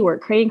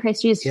handiwork, creating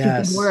Christ Jesus to do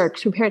good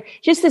works, prepared.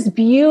 Just this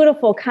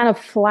beautiful kind of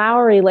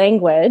flowery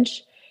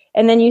language.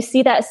 And then you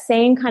see that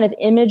same kind of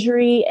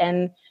imagery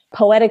and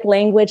poetic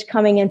language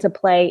coming into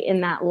play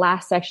in that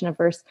last section of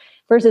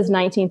verses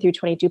 19 through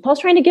 22. Paul's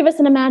trying to give us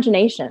an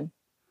imagination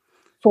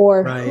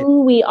for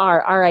who we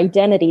are, our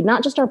identity,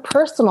 not just our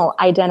personal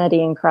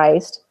identity in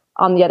Christ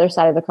on the other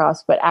side of the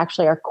cross, but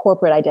actually our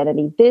corporate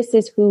identity. This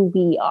is who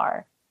we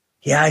are.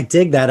 Yeah, I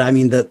dig that. I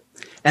mean,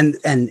 and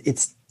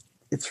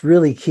it's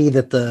really key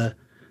that the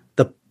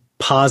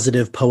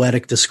positive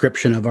poetic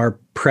description of our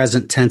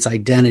present tense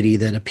identity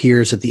that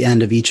appears at the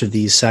end of each of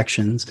these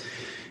sections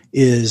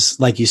is,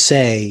 like you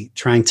say,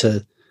 trying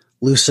to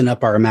loosen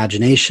up our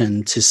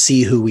imagination to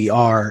see who we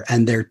are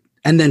and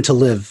then to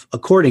live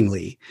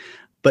accordingly,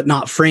 but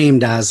not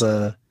framed as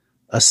a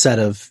set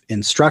of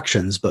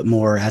instructions, but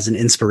more as an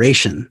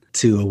inspiration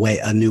to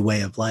a new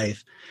way of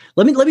life.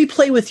 Let me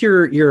play with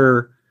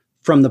your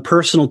from the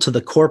personal to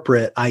the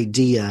corporate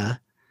idea.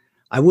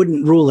 I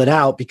wouldn't rule it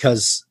out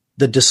because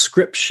the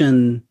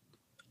description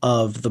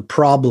of the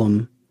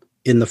problem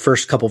in the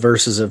first couple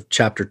verses of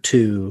chapter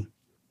 2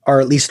 are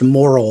at least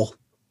moral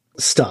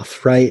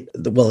stuff, right?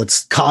 Well,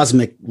 it's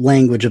cosmic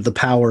language of the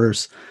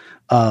powers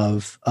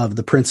of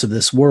the prince of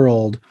this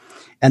world,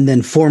 and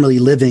then formerly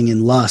living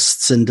in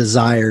lusts and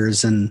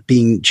desires and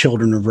being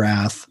children of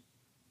wrath.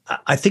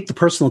 I think the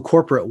personal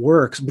corporate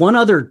works. One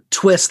other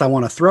twist I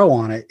want to throw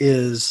on it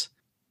is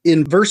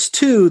in verse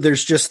 2,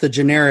 there's just the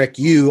generic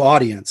you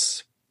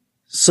audience.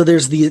 So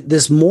there's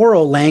this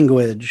moral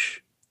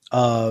language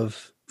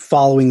of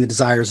following the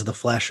desires of the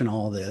flesh and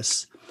all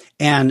this.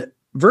 And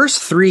verse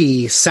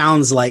 3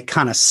 sounds like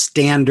kind of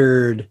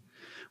standard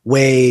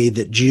way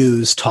that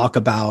Jews talk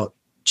about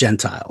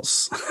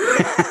Gentiles.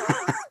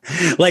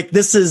 Like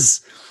this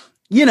is,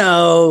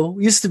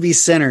 used to be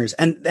sinners.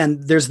 And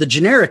there's the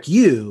generic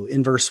you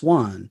in verse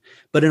 1.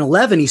 But in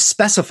 11, he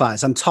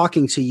specifies, I'm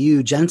talking to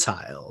you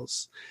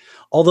Gentiles.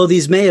 Although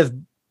these may have,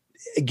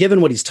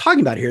 given what he's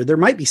talking about here, there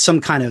might be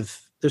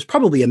there's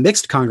probably a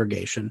mixed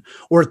congregation,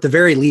 or at the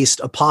very least,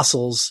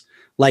 apostles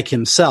like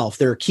himself.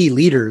 There are key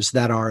leaders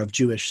that are of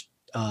Jewish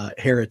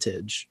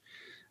heritage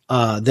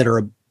that are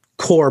a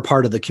core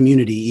part of the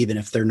community, even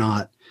if they're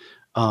not,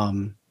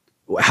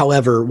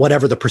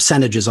 whatever the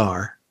percentages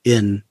are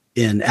in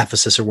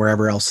Ephesus or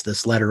wherever else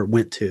this letter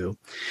went to.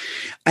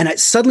 And it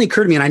suddenly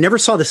occurred to me, and I never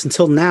saw this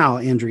until now,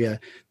 Andrea,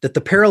 that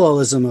the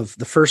parallelism of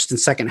the first and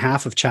second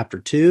half of chapter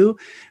 2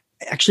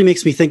 actually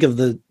makes me think of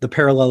the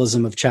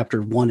parallelism of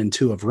chapter 1 and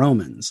 2 of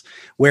Romans,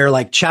 where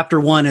like chapter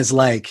 1 is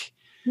like,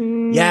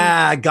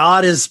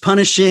 God is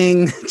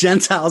punishing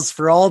Gentiles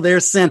for all their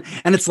sin.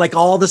 And it's like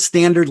all the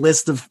standard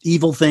list of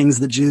evil things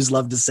that Jews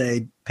love to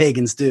say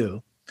pagans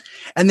do.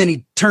 And then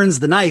he turns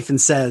the knife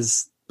and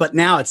says, but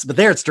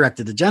there it's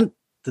directed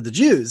to the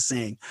Jews,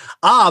 saying,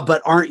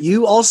 but aren't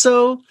you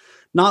also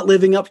not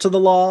living up to the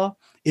law?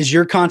 Is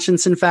your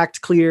conscience in fact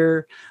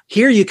clear?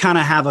 Here you kind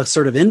of have a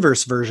sort of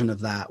inverse version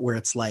of that, where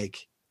it's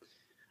like,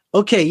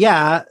 okay,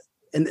 yeah.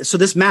 And so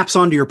this maps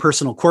onto your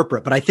personal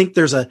corporate, but I think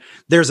there's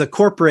a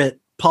corporate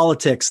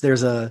politics.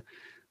 There's a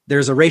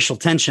racial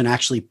tension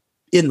actually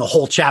in the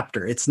whole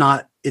chapter. It's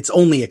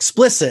only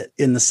explicit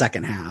in the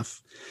second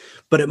half,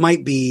 but it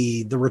might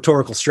be the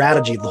rhetorical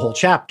strategy of the whole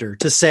chapter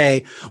to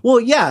say, well,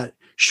 yeah,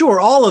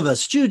 sure, all of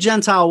us, Jew,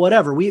 Gentile,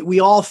 whatever,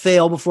 we all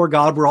fail before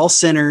God. We're all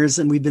sinners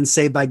and we've been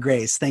saved by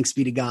grace. Thanks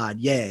be to God.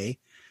 Yay.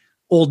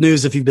 Old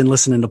news if you've been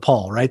listening to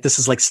Paul, right? This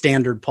is like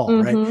standard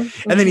Paul, right?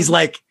 And then he's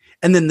like,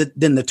 and then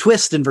the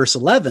twist in verse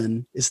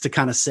 11 is to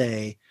kind of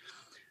say,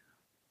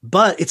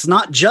 but it's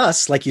not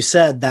just, like you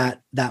said,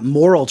 that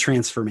moral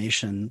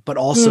transformation, but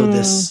also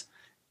this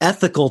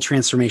ethical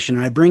transformation.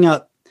 And I bring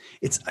up,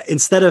 it's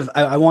instead of,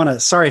 I want to,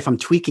 sorry if I'm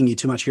tweaking you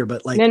too much here,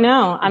 but like,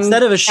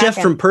 instead of a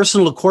shift from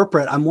personal to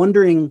corporate, I'm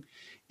wondering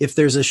if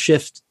there's a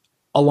shift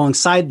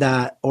alongside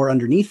that or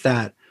underneath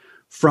that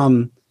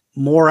from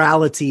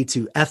morality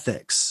to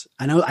ethics.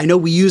 I know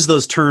we use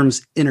those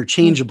terms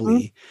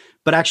interchangeably,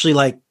 but actually,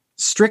 like,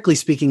 strictly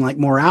speaking, like,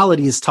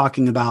 morality is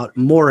talking about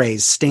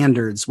mores,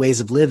 standards,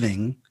 ways of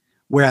living,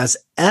 whereas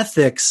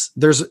ethics,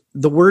 there's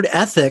the word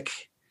ethic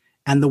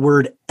and the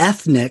word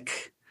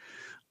ethnic,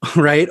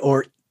 right?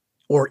 Or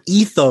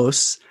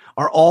ethos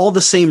are all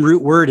the same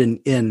root word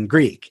in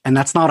Greek. And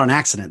that's not an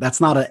accident. That's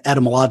not an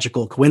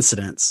etymological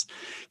coincidence,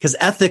 because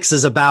ethics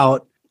is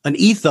about an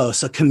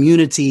ethos, a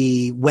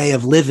community way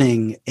of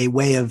living, a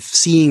way of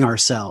seeing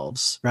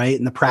ourselves, right?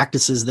 And the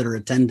practices that are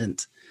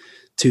attendant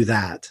to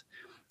that.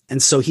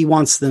 And so he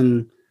wants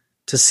them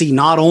to see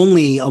not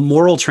only a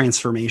moral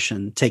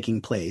transformation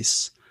taking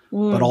place,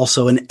 but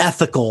also an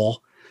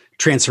ethical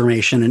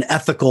transformation,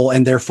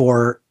 and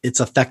therefore it's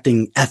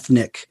affecting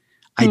ethnic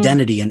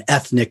identity and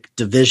ethnic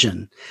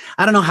division.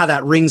 I don't know how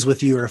that rings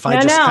with you, or if I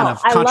just kind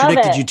of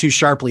contradicted you too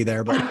sharply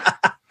there, but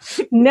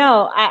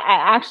no,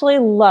 I actually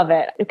love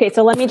it. Okay.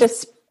 So let me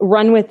just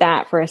run with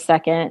that for a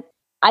second.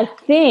 I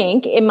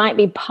think it might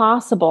be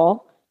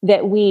possible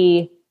that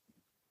we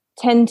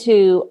tend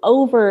to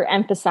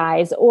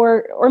overemphasize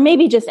or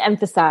maybe just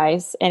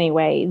emphasize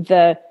anyway,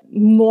 the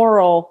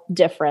moral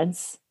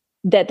difference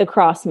that the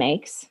cross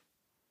makes,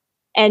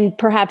 and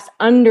perhaps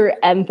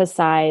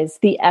underemphasize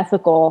the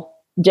ethical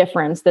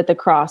difference that the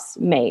cross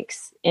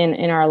makes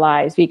in our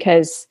lives,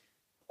 because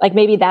like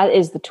maybe that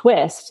is the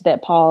twist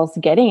that Paul's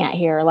getting at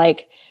here.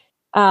 Like,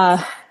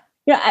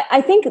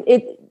 I think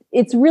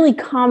it's really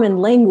common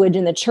language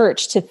in the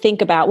church to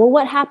think about, well,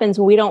 what happens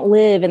when we don't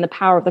live in the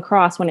power of the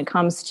cross when it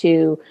comes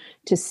to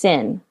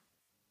sin,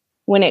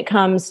 when it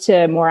comes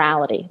to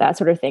morality, that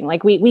sort of thing.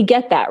 Like we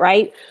get that,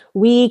 right?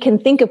 We can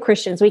think of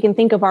Christians, we can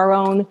think of our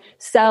own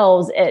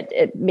selves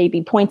at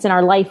maybe points in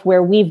our life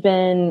where we've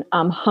been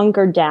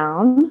hunkered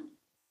down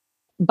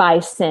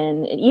by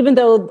sin. And even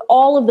though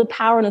all of the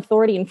power and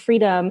authority and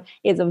freedom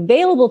is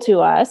available to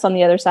us on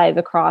the other side of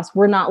the cross,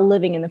 we're not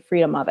living in the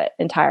freedom of it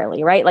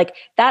entirely, right? Like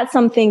that's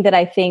something that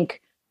I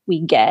think we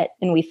get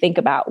and we think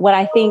about. What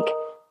I think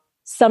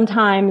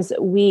sometimes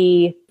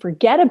we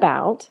forget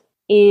about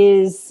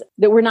is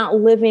that we're not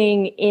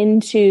living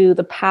into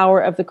the power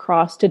of the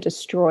cross to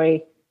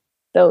destroy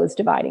those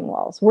dividing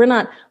walls. We're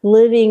not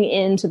living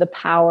into the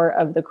power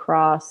of the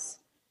cross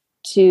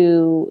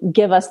to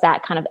give us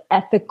that kind of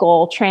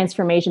ethical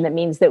transformation that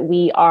means that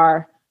we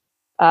are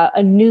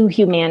a new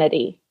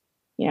humanity,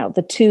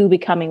 the two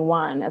becoming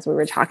one, as we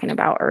were talking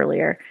about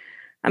earlier.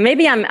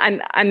 Maybe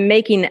I'm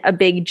making a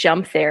big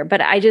jump there,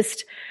 but I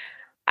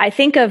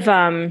think of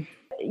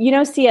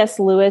C.S.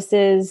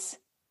 Lewis's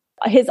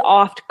his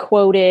oft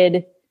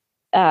quoted.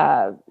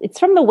 It's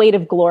from The Weight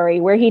of Glory,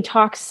 where he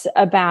talks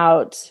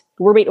about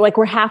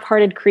we're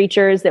half-hearted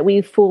creatures, that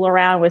we fool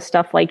around with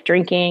stuff like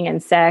drinking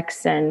and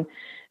sex and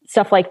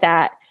stuff like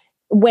that,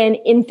 when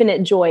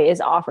infinite joy is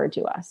offered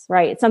to us,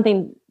 right? It's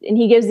something, and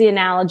he gives the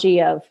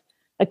analogy of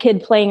a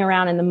kid playing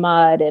around in the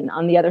mud, and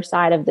on the other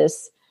side of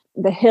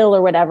the hill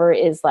or whatever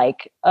is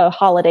like a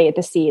holiday at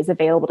the sea is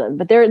available to them.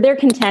 But they're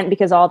content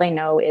because all they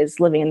know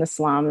is living in the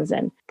slums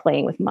and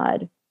playing with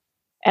mud.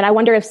 And I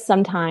wonder if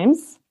sometimes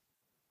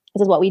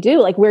this is what we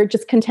do. Like we're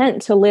just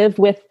content to live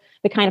with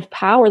the kind of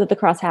power that the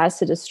cross has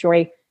to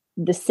destroy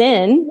the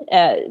sin,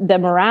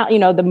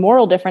 the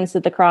moral difference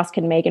that the cross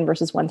can make in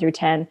verses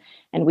 1-10.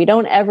 And we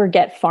don't ever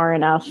get far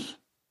enough.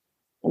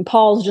 And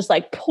Paul's just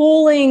like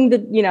pulling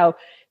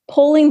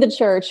the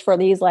church for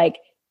these, like,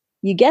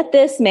 you get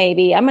this,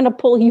 maybe I'm going to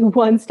pull you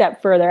one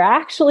step further.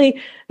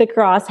 Actually, the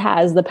cross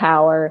has the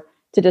power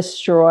to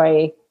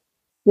destroy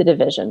the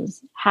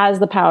divisions, has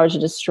the power to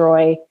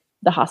destroy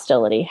the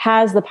hostility,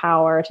 has the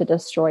power to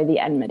destroy the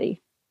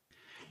enmity.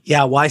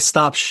 Yeah. Why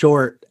stop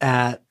short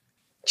at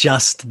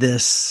just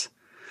this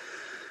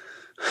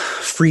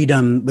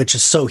freedom, which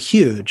is so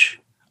huge,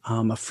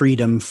 a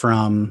freedom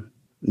from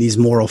these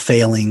moral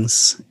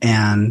failings,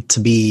 and to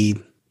be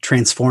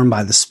transformed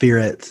by the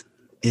Spirit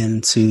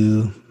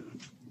into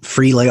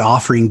freely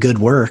offering good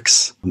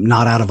works,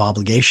 not out of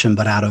obligation,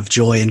 but out of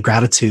joy and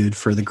gratitude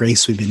for the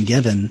grace we've been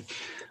given.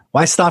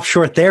 Why stop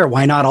short there?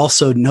 Why not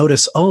also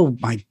notice, oh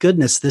my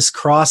goodness, this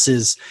cross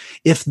is,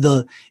 if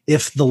the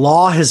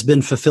law has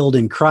been fulfilled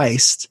in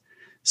Christ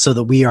so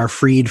that we are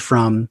freed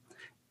from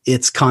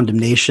its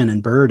condemnation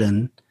and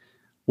burden,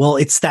 well,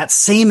 it's that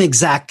same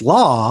exact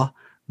law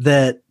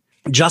that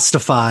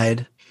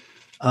justified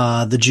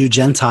the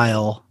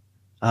Jew-Gentile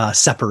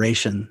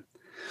separation.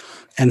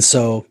 And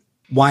so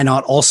why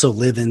not also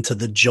live into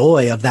the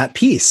joy of that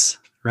peace,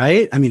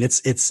 right? I mean,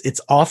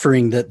 it's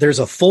offering that there's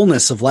a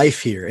fullness of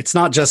life here. It's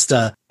not just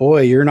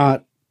you're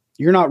not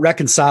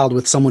reconciled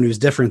with someone who's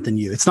different than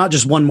you. It's not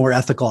just one more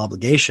ethical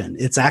obligation.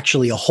 It's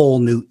actually a whole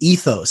new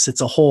ethos.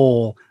 It's a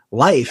whole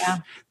life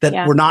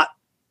that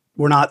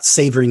we're not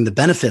savoring the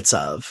benefits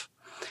of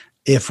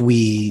if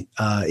we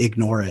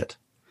ignore it.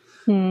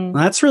 Well,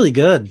 that's really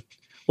good.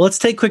 Well, let's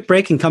take a quick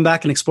break and come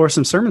back and explore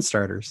some sermon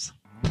starters.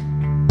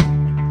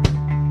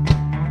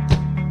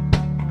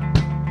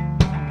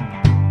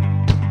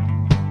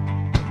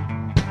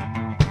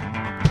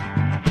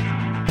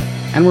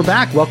 And we're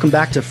back. Welcome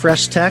back to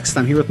Fresh Text.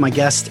 I'm here with my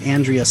guest,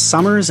 Andrea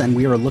Summers, and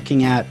we are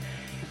looking at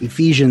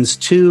Ephesians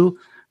 2,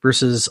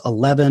 verses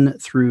 11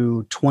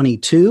 through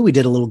 22. We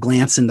did a little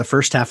glance in the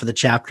first half of the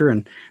chapter,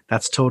 and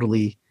that's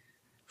totally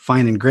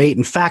fine and great.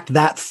 In fact,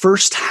 that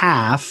first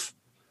half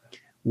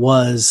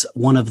was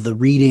one of the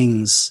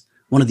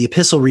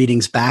epistle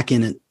readings back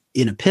in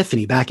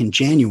Epiphany, back in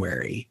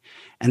January.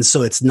 And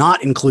so it's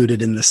not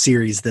included in the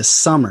series this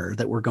summer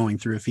that we're going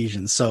through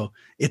Ephesians. So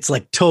it's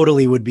like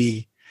totally would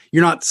be,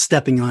 you're not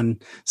stepping on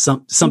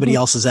somebody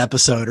else's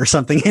episode or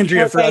something,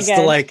 Andrea, for us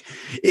to like,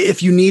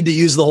 if you need to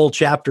use the whole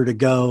chapter to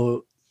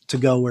go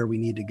where we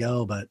need to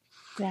go. But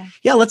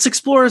yeah, let's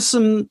explore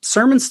some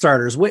sermon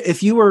starters.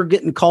 If you were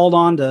getting called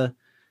on to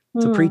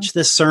preach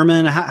this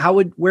sermon,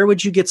 where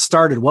would you get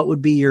started? What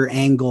would be your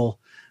angle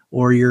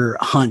or your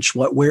hunch?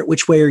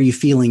 Which way are you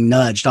feeling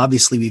nudged?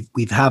 Obviously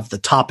we have the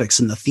topics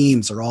and the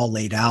themes are all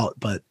laid out,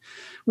 but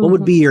what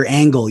would be your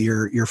angle,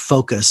 your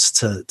focus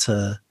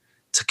to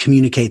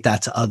communicate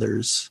that to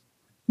others?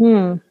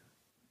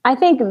 I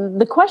think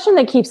the question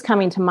that keeps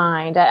coming to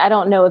mind, I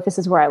don't know if this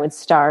is where I would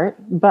start,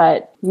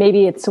 but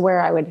maybe it's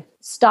where I would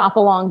stop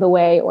along the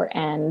way or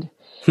end,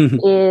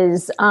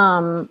 is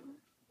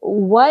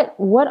what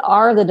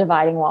are the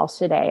dividing walls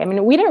today? I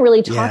mean, we didn't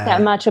really talk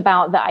that much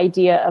about the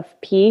idea of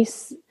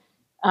peace.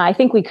 I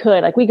think we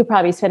could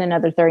probably spend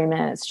another 30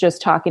 minutes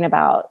just talking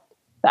about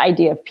the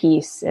idea of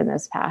peace in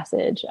this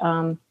passage.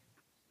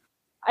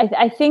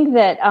 I think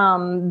that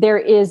there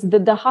is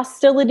the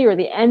hostility or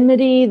the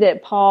enmity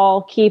that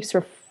Paul keeps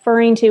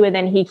referring to, and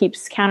then he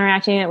keeps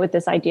counteracting it with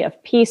this idea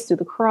of peace through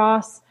the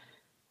cross.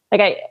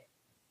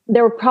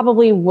 There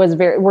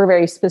were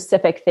very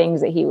specific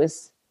things that he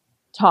was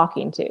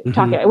talking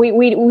about.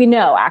 We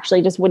know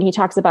actually just when he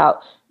talks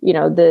about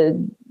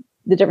the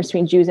difference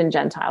between Jews and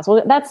Gentiles.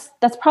 Well, that's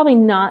probably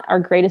not our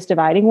greatest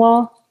dividing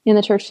wall in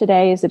the church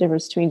today, is the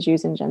difference between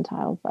Jews and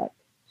Gentiles, but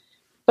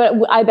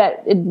I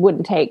bet it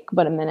wouldn't take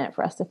but a minute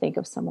for us to think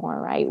of some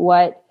more,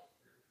 right?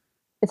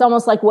 It's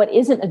almost like what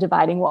isn't a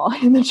dividing wall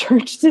in the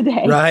church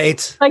today?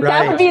 Right.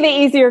 That would be the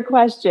easier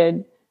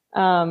question.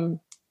 But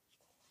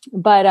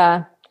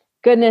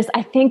goodness,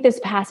 I think this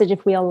passage,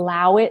 if we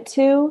allow it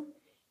to,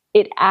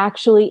 it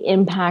actually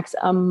impacts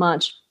a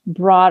much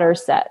broader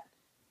set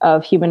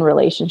of human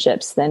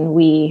relationships than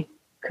we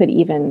could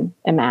even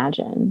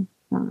imagine.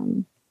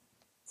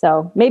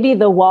 So maybe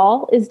the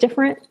wall is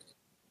different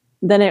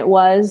than it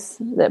was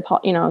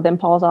than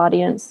Paul's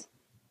audience,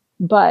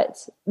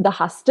 but the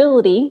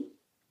hostility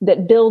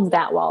that builds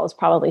that wall is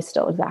probably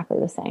still exactly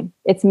the same.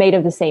 It's made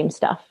of the same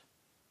stuff,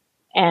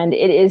 and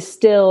it is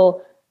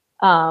still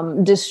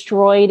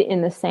destroyed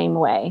in the same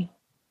way.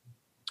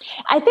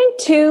 I think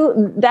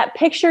too, that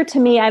picture to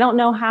me, I don't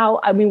know how,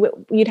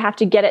 you'd have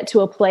to get it to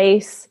a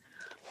place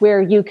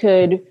where you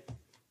could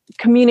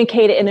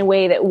communicate it in a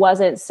way that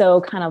wasn't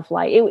so kind of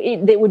like,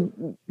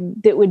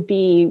 that would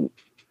be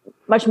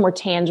much more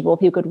tangible.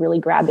 People could really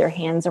grab their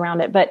hands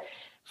around it. But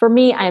for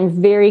me, I'm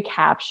very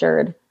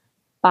captured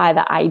by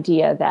the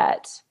idea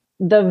that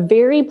the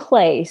very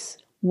place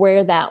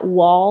where that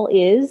wall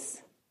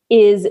is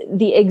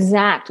the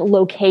exact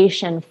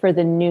location for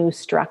the new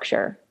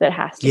structure that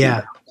has to be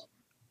built.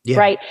 Yeah.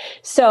 Right.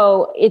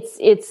 So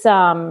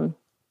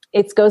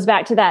it goes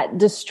back to that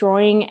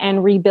destroying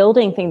and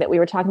rebuilding thing that we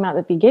were talking about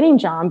at the beginning,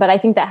 John. But I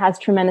think that has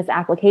tremendous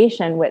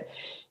application with,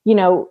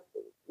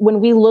 when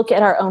we look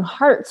at our own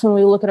hearts, when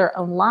we look at our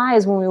own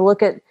lives, when we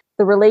look at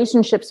the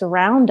relationships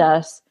around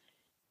us,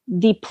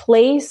 the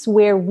place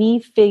where we're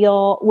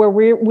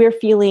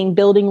feeling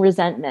building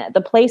resentment,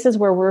 the places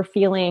where we're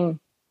feeling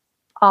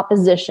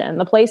opposition,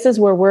 the places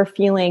where we're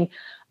feeling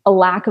a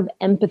lack of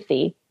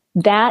empathy,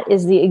 that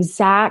is the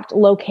exact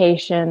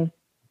location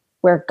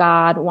where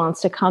God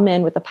wants to come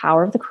in with the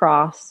power of the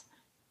cross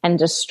and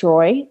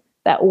destroy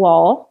that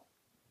wall,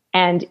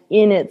 and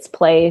in its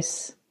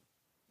place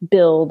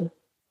build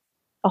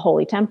a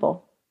holy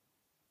temple.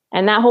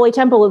 And that holy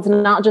temple is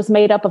not just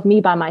made up of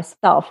me by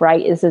myself,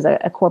 right? This is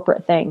a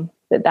corporate thing.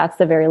 That's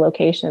the very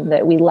location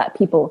that we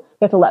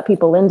have to let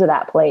people into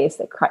that place,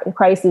 that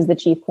Christ is the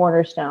chief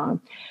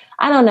cornerstone.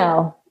 I don't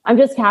know. I'm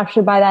just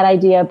captured by that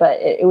idea, but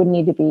it would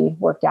need to be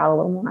worked out a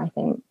little more, I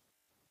think.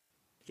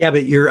 Yeah,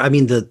 but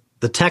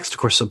the text, of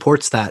course,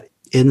 supports that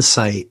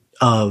insight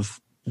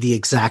of the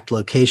exact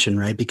location,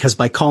 right? Because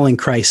by calling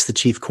Christ the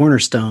chief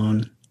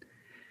cornerstone,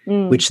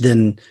 which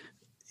then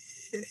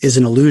is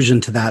an allusion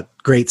to that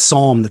great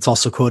psalm that's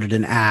also quoted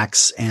in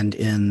Acts and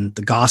in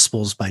the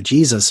Gospels by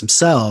Jesus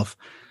himself,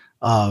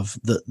 of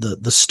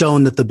the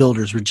stone that the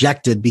builders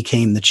rejected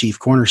became the chief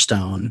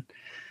cornerstone.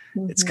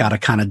 Mm-hmm. It's got a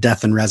kind of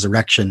death and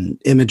resurrection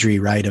imagery,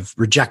 right? Of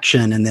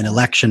rejection and then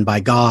election by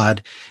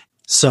God.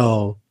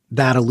 So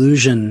that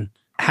illusion,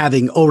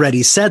 having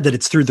already said that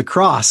it's through the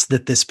cross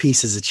that this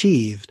peace is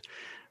achieved,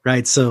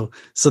 right? So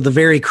the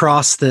very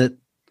cross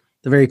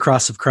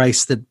of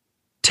Christ that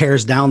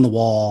tears down the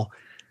wall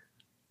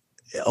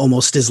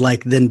almost is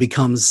like then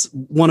becomes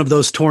one of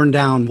those torn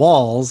down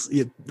walls.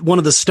 One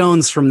of the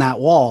stones from that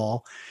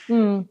wall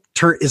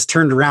is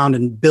turned around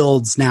and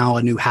builds now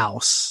a new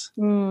house.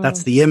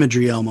 That's the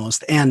imagery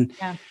almost. And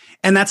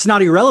that's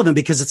not irrelevant,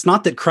 because it's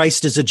not that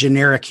Christ is a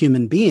generic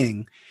human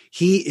being.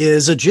 He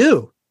is a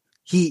Jew.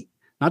 He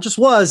not just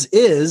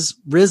is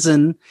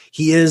risen.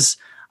 He is,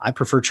 I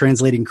prefer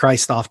translating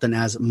Christ often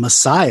as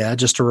Messiah,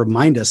 just to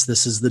remind us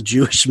this is the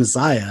Jewish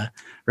Messiah,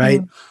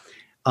 right?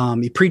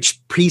 He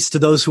preached peace to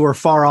those who are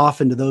far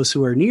off and to those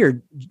who are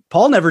near.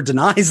 Paul never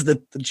denies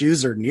that the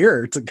Jews are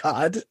nearer to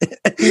God.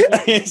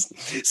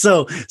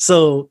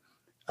 So,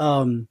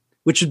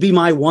 which would be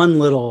my one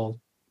little,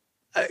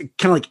 kind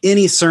of like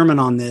any sermon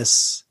on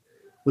this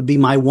would be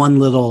my one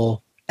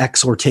little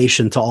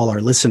exhortation to all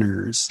our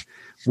listeners,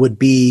 would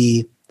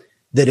be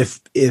that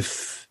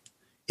if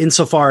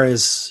insofar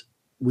as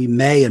we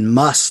may and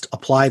must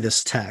apply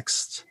this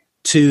text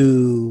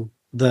to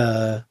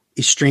the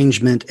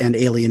estrangement and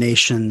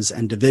alienations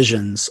and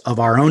divisions of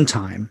our own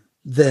time,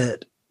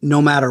 that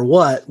no matter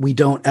what, we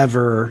don't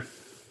ever,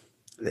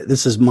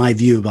 this is my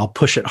view, but I'll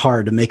push it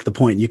hard to make the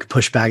point. You can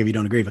push back if you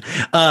don't agree, but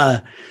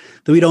that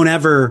we don't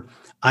ever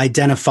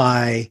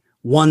identify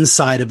one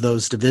side of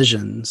those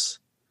divisions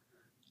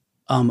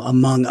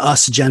among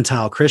us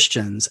Gentile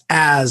Christians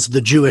as the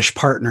Jewish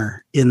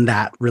partner in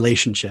that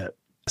relationship.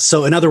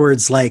 So in other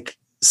words, like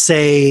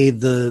say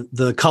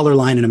the color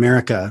line in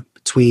America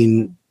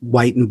between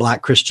white and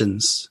black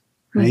Christians,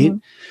 right?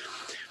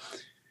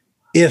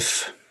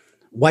 If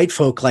white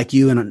folk like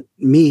you and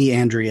me,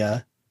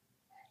 Andrea,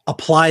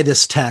 apply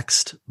this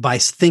text by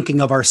thinking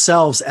of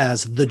ourselves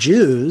as the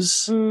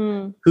Jews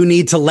who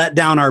need to let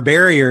down our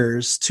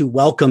barriers to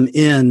welcome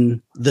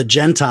in the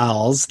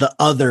Gentiles, the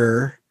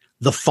other,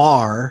 the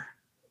far,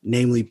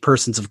 namely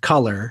persons of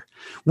color,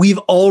 we've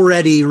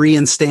already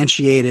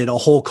reinstantiated a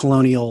whole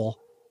colonial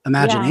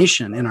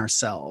imagination in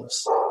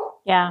ourselves.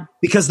 Yeah.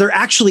 Because there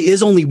actually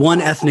is only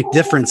one ethnic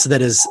difference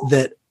that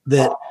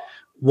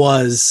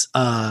was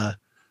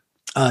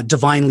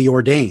divinely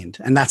ordained.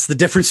 And that's the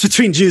difference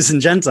between Jews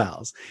and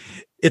Gentiles.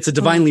 It's a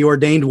divinely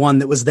ordained one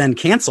that was then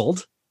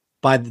canceled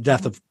by the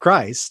death of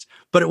Christ,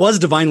 but it was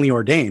divinely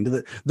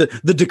ordained.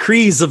 The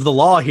decrees of the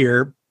law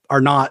here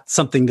are not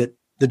something that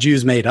the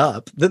Jews made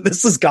up.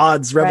 This is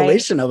God's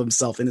revelation of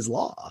himself in his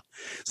law.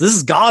 So this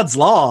is God's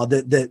law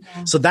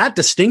so that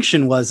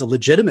distinction was a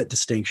legitimate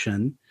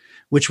distinction,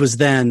 which was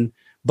then,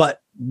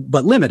 but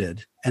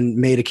limited and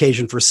made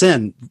occasion for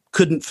sin,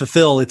 couldn't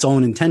fulfill its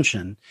own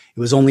intention. It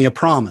was only a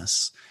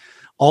promise.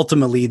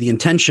 Ultimately, the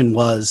intention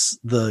was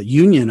the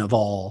union of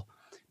all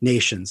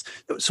nations.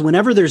 So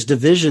whenever there's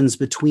divisions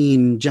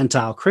between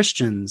Gentile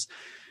Christians,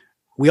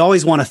 we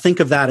always want to think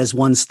of that as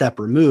one step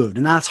removed.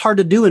 And that's hard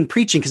to do in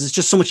preaching because it's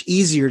just so much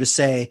easier to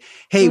say,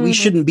 hey, we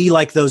shouldn't be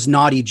like those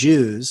naughty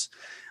Jews.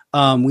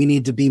 We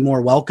need to be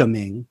more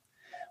welcoming.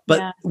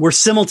 But we're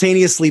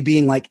simultaneously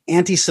being like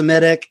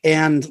anti-Semitic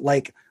and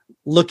like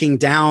looking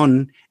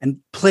down and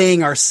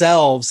playing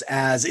ourselves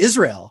as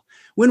Israel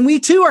when we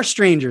too are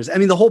strangers. I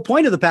mean, the whole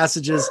point of the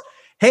passage is,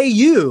 hey,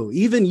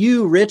 even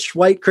you, rich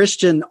white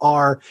Christian,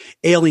 are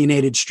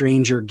alienated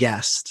stranger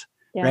guest,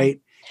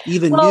 right?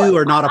 Even you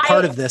are not a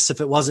part of this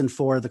if it wasn't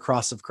for the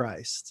cross of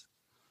Christ.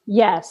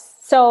 Yes.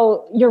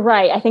 So you're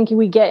right. I think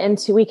we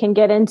can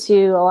get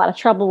into a lot of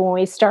trouble when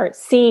we start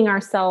seeing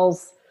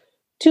ourselves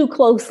too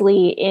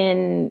closely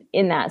in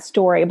that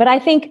story. But I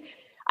think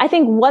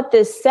what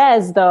this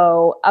says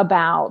though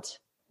about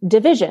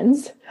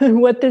divisions,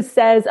 what this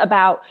says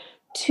about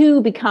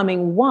two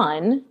becoming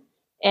one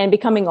and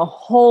becoming a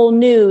whole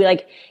new,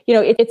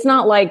 it's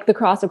not like the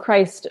cross of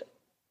Christ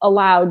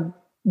allowed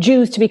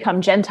Jews to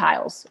become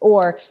Gentiles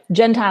or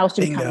Gentiles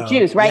to become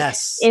Jews, right?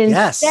 Yes.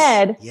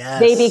 Instead,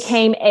 they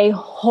became a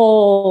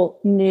whole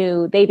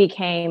new,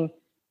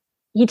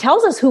 he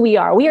tells us who we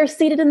are. We are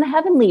seated in the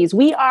heavenlies.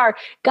 We are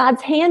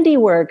God's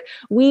handiwork.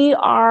 We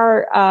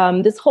are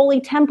this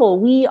holy temple.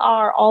 We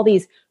are all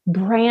these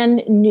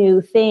brand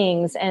new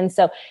things. And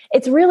so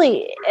it's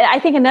really, I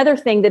think another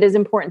thing that is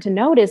important to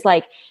note is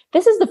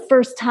this is the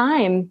first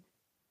time.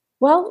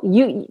 Well,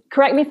 you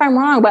correct me if I'm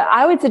wrong, but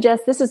I would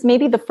suggest this is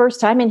maybe the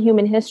first time in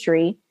human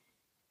history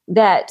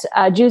that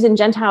Jews and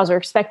Gentiles are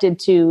expected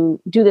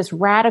to do this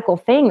radical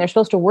thing. They're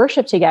supposed to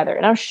worship together.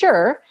 And I'm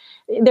sure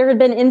there had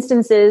been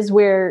instances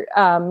where,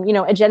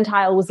 a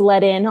Gentile was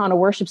let in on a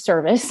worship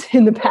service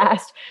in the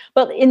past,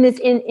 but in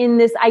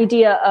this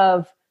idea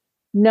of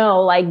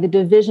no, the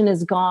division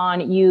is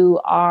gone. You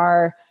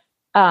are,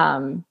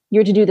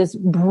 you're to do this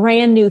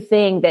brand new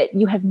thing that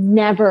you have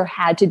never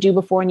had to do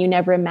before and you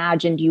never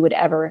imagined you would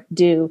ever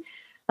do.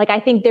 Like, I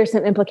think there's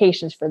some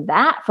implications for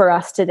that for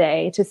us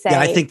today to say. Yeah,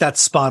 I think that's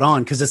spot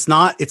on, because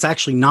it's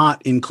actually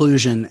not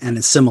inclusion and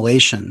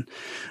assimilation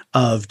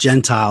of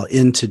Gentile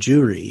into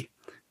Jewry,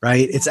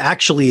 right? It's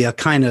actually a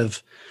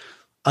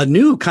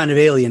new kind of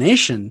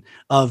alienation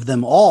of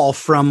them all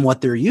from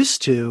what they're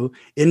used to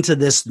into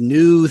this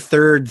new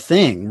third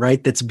thing,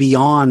 right? That's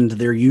beyond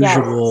their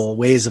usual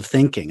ways of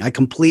thinking. I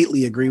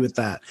completely agree with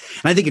that.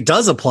 And I think it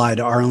does apply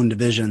to our own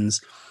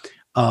divisions,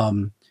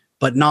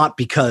 but not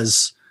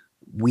because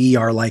we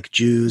are like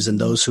Jews and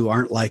those who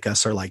aren't like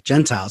us are like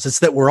Gentiles. It's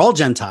that we're all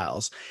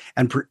Gentiles.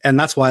 And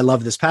that's why I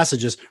love this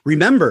passage is,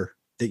 remember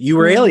that you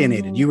were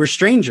alienated, you were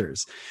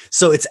strangers.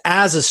 So it's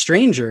as a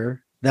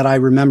stranger that I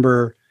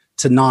remember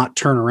to not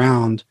turn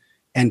around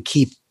and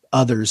keep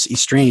others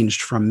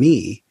estranged from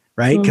me,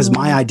 right? Because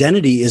my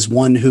identity is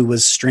one who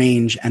was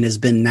strange and has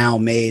been now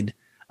made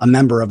a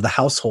member of the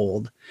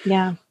household.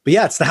 Yeah. But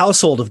yeah, it's the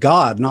household of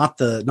God, not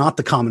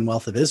the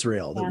Commonwealth of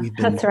Israel that we've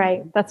been. That's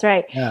right. That's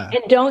right. Yeah.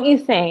 And don't you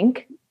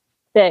think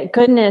that,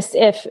 goodness,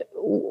 if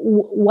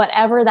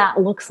whatever that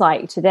looks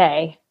like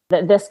today,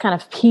 that this kind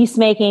of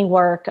peacemaking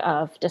work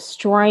of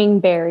destroying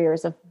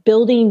barriers, of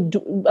building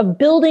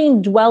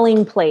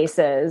dwelling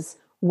places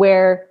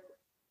where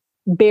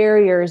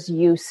barriers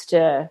used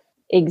to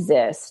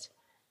exist,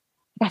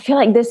 I feel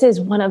like this is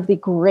one of the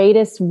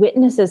greatest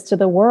witnesses to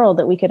the world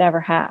that we could ever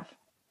have.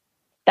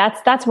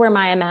 That's where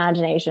my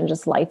imagination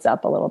just lights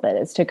up a little bit,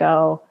 is to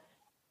go,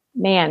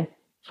 man,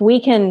 if we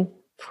can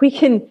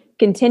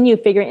continue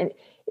figuring,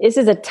 this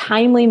is a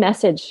timely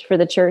message for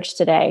the church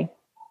today.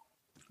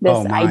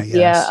 This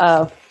idea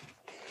of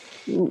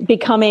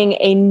becoming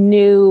a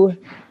new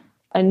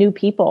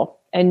people,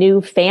 a new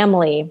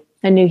family,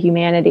 a new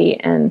humanity.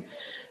 And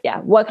yeah,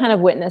 what kind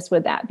of witness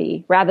would that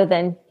be? Rather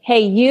than,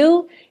 hey,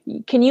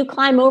 can you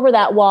climb over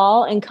that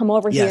wall and come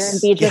over here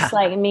and be just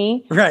like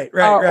me? Right.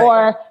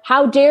 Or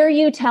how dare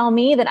you tell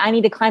me that I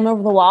need to climb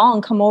over the wall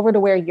and come over to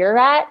where you're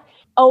at?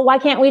 Oh, why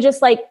can't we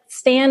just like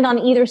stand on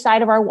either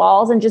side of our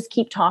walls and just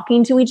keep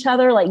talking to each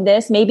other like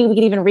this? Maybe we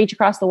could even reach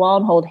across the wall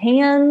and hold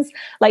hands.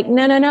 Like,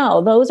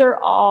 no. Those are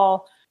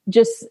all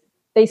just,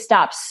 they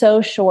stop so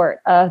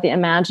short of the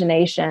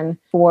imagination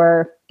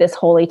for this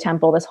holy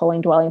temple, this holy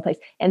dwelling place.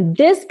 And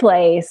this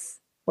place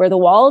where the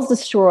wall is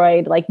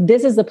destroyed, like,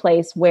 this is the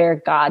place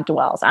where God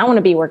dwells. I want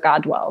to be where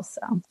God dwells.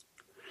 So,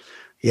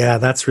 yeah,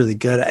 that's really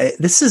good.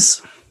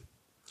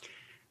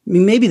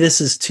 Maybe this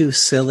is too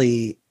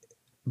silly,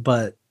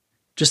 but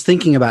just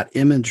thinking about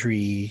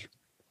imagery,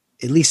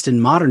 at least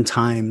in modern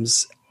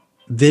times,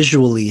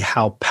 visually,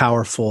 how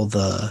powerful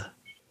the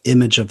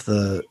image of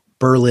the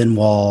Berlin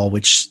Wall,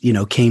 which,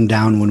 came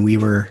down when we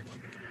were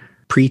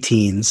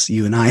preteens,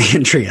 you and I,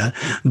 Andrea,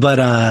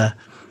 but,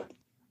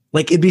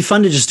 it'd be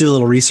fun to just do a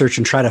little research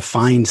and try to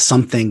find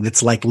something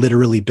that's like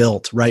literally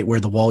built right where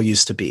the wall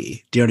used to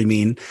be. Do you know what I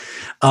mean?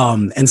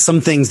 And some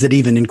things that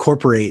even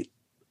incorporate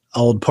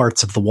old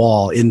parts of the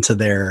wall into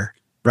there,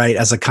 right,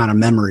 as a kind of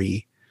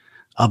memory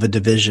of a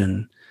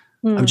division.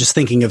 I'm just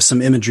thinking of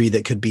some imagery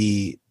that could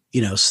be,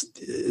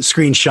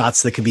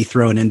 screenshots that could be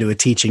thrown into a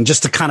teaching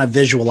just to kind of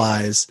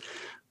visualize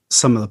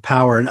some of the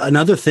power. And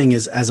another thing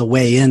is, as a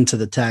way into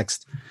the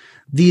text,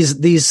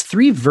 these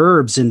three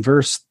verbs in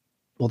verse,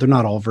 well, they're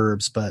not all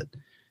verbs, but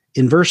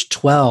in verse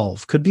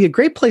 12 could be a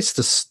great place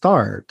to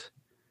start.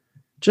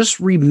 Just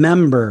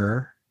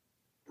remember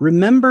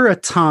a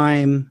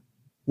time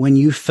when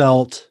you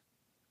felt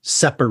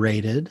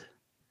separated,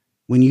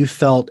 when you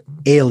felt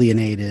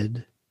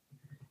alienated,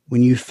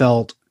 when you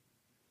felt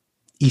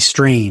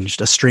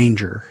estranged, a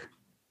stranger,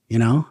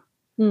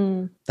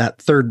 That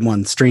third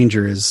one,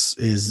 stranger, is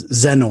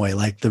xenoi,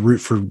 like the root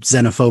for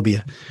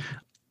xenophobia.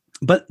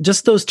 But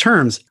just those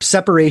terms,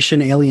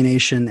 separation,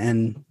 alienation,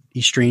 and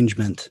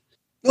estrangement,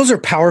 those are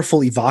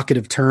powerful,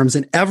 evocative terms,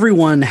 and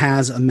everyone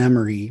has a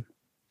memory.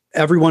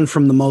 Everyone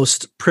from the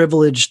most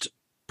privileged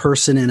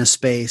person in a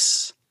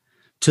space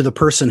to the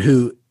person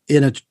who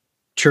in a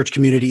church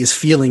community is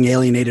feeling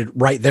alienated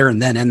right there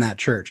and then in that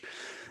church.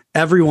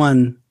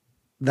 Everyone,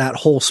 that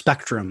whole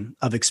spectrum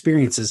of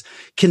experiences,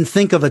 can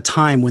think of a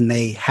time when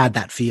they had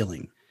that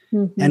feeling.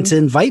 And to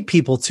invite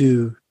people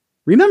to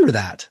remember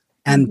that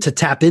and to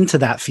tap into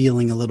that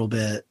feeling a little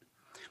bit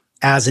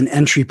as an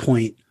entry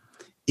point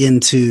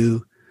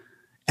into,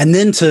 and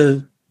then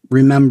to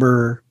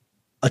remember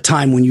a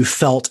time when you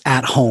felt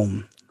at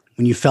home,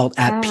 when you felt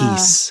at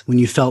peace, when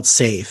you felt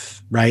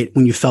safe, right?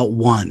 When you felt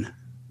one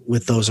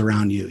with those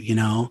around you,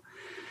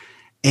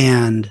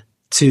 and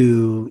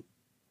to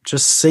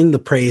just sing the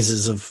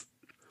praises of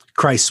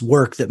Christ's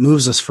work that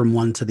moves us from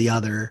one to the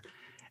other.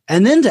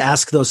 And then to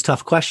ask those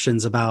tough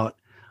questions about,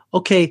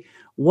 okay,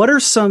 what are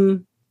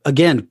some,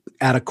 again,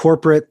 at a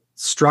corporate,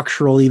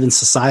 structural, even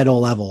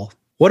societal level,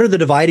 what are the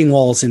dividing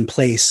walls in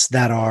place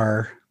that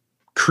are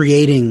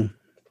creating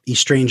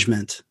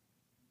estrangement?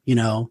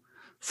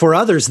 for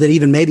others that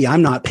even maybe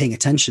I'm not paying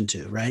attention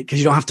to, right? Because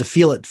you don't have to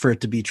feel it for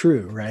it to be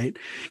true, right?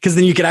 Because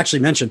then you could actually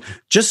mention,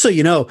 just so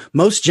you know,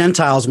 most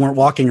Gentiles weren't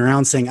walking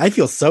around saying, I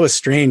feel so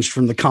estranged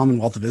from the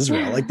Commonwealth of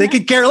Israel. Like they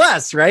could care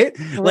less, right?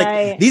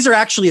 Like these are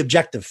actually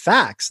objective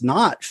facts,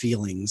 not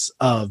feelings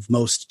of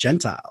most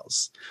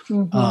Gentiles.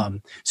 So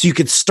you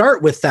could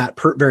start with that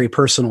very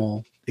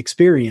personal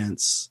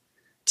experience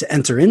to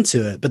enter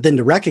into it, but then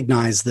to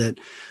recognize that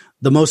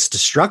the most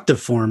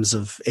destructive forms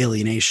of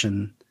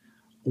alienation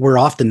we're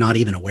often not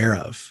even aware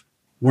of.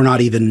 We're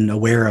not even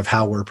aware of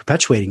how we're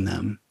perpetuating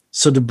them.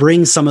 So to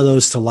bring some of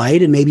those to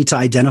light and maybe to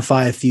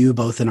identify a few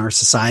both in our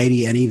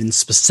society and even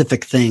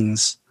specific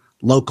things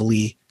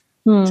locally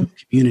to the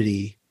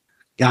community.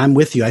 Yeah, I'm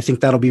with you. I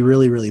think that'll be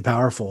really, really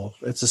powerful.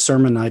 It's a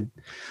sermon.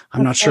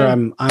 I'm not sure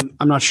I'm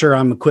not sure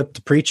I'm equipped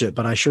to preach it,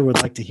 but I sure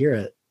would like to hear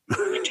it.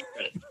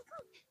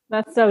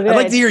 That's so good. I'd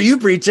like to hear you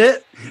preach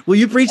it. Will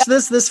you preach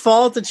this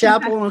fall at the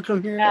chapel and I'll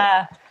come hear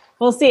it?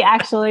 We'll see.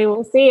 Actually,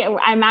 we'll see.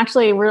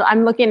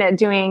 I'm looking at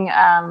doing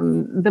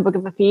the book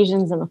of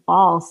Ephesians in the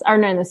fall, or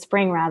no, in the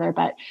spring rather.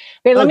 But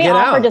let me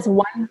offer just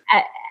one.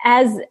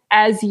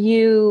 As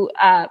you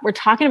were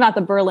talking about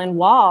the Berlin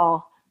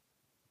Wall,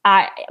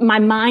 my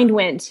mind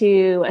went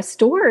to a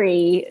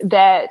story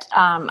that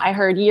I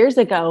heard years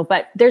ago.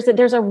 But there's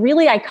a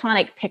really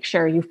iconic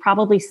picture. You've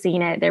probably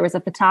seen it. There was a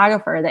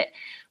photographer that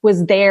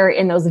was there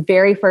in those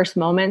very first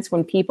moments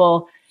when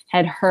people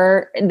had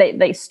heard,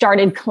 they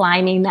started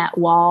climbing that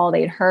wall.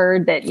 They'd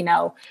heard that,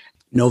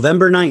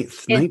 November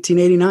 9th,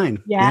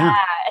 1989. Yeah.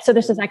 So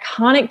there's this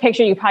iconic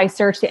picture. You probably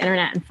search the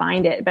internet and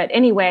find it. But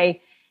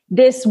anyway,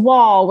 this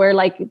wall where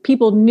like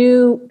people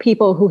knew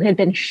people who had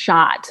been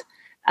shot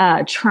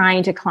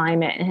trying to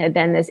climb it and had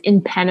been this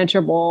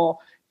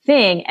impenetrable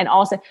thing. And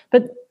also,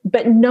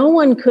 but no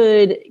one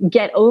could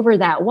get over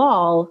that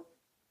wall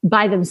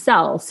by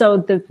themselves. So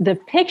the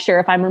picture,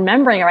 if I'm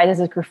remembering it right, there's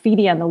a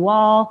graffiti on the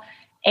wall.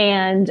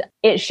 And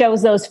it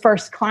shows those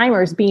first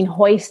climbers being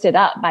hoisted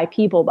up by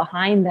people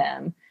behind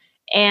them.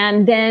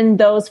 And then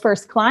those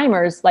first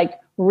climbers like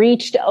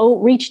reached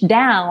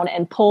down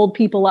and pulled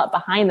people up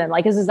behind them.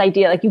 Like, this is this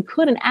idea, like you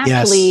couldn't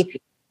actually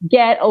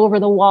get over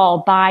the wall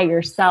by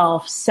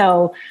yourself.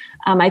 So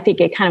I think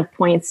it kind of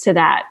points to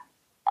that.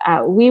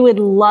 We would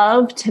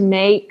love to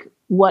make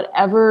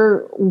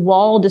whatever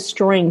wall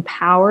destroying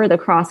power the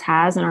cross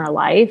has in our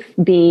life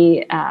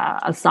be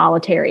a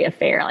solitary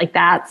affair. Like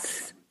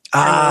that's,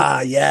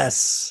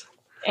 yes.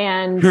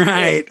 And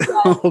right.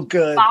 Oh,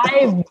 good.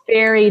 By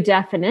very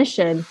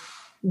definition,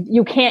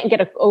 you can't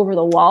get over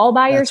the wall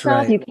by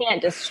yourself. Right. You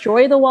can't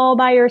destroy the wall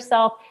by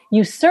yourself.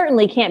 You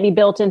certainly can't be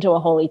built into a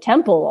holy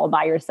temple all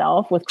by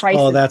yourself with Christ.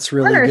 Oh, that's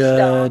really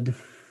good.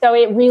 So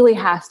it really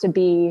has to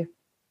be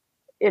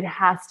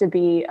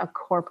a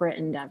corporate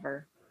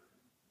endeavor.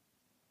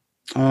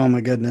 Oh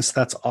my goodness.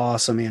 That's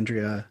awesome,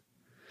 Andrea.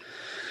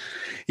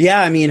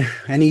 Yeah, I mean,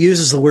 and he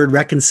uses the word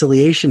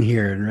reconciliation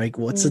here. And right,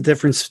 what's the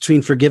difference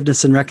between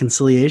forgiveness and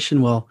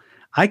reconciliation? Well,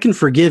 I can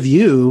forgive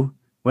you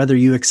whether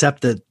you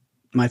accept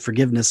my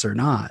forgiveness or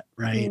not,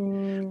 right?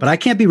 But I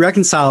can't be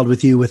reconciled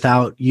with you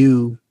without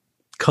you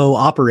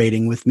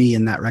cooperating with me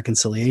in that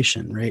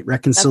reconciliation, right?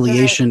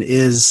 Reconciliation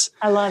is...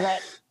 I love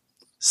it.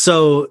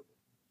 So,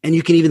 and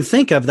you can even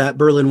think of that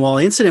Berlin Wall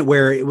incident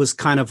where it was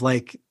kind of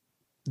like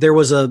there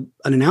was an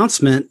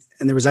announcement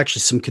and there was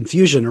actually some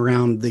confusion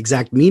around the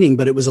exact meaning,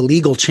 but it was a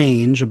legal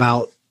change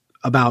about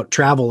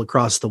travel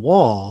across the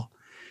wall.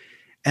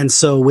 And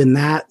so when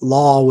that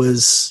law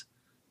was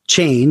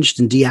changed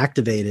and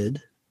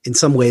deactivated, in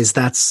some ways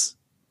that's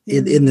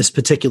in this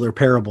particular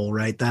parable,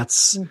 right?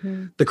 That's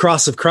the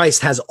cross of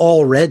Christ has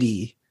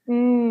already,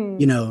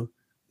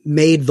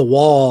 made the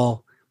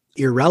wall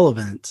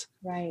irrelevant.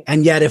 Right.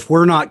 And yet if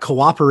we're not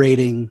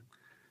cooperating,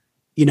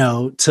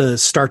 to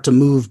start to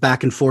move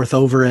back and forth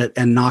over it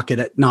and knock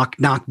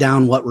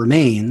down what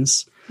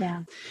remains.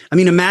 Yeah. I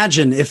mean,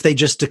 imagine if they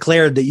just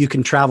declared that you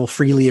can travel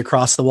freely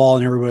across the wall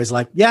and everybody's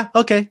like, yeah,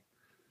 okay.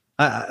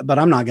 But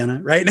I'm not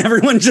gonna, right? And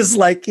everyone just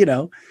like,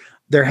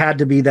 there had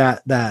to be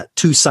that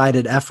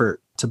two-sided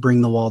effort to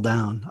bring the wall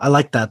down. I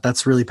like that.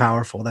 That's really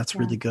powerful. That's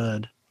really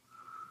good.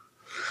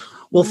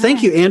 Well,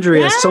 thank you,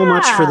 Andrea, so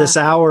much for this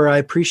hour. I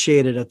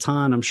appreciate it a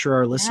ton. I'm sure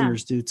our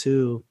listeners do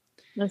too.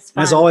 That's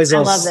fun. As always, I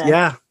love this.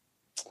 Yeah.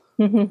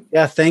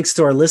 Yeah. Thanks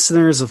to our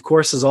listeners. Of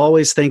course, as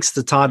always, thanks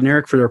to Todd and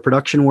Eric for their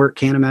production work.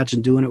 Can't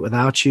imagine doing it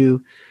without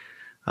you.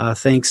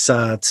 Thanks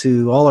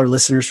to all our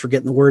listeners for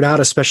getting the word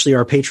out, especially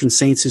our patron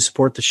saints who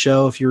support the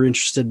show. If you're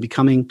interested in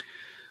becoming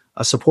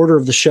a supporter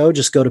of the show,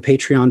 just go to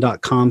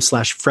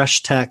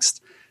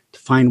patreon.com/freshtext to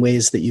find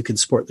ways that you can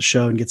support the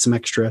show and get some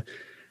extra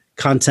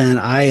content.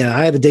 I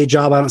have a day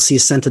job. I don't see a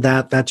cent of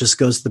that. That just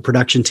goes to the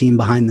production team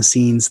behind the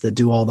scenes that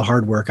do all the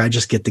hard work. I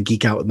just get to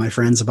geek out with my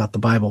friends about the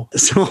Bible.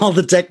 So all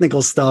the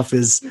technical stuff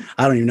is,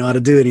 I don't even know how to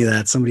do any of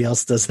that. Somebody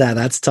else does that.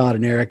 That's Todd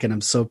and Eric, and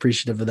I'm so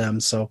appreciative of them.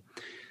 So,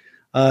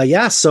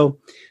 so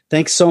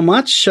thanks so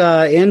much,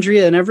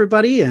 Andrea and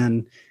everybody.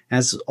 And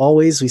as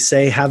always, we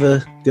say, have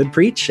a good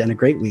preach and a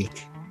great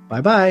week.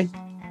 Bye-bye.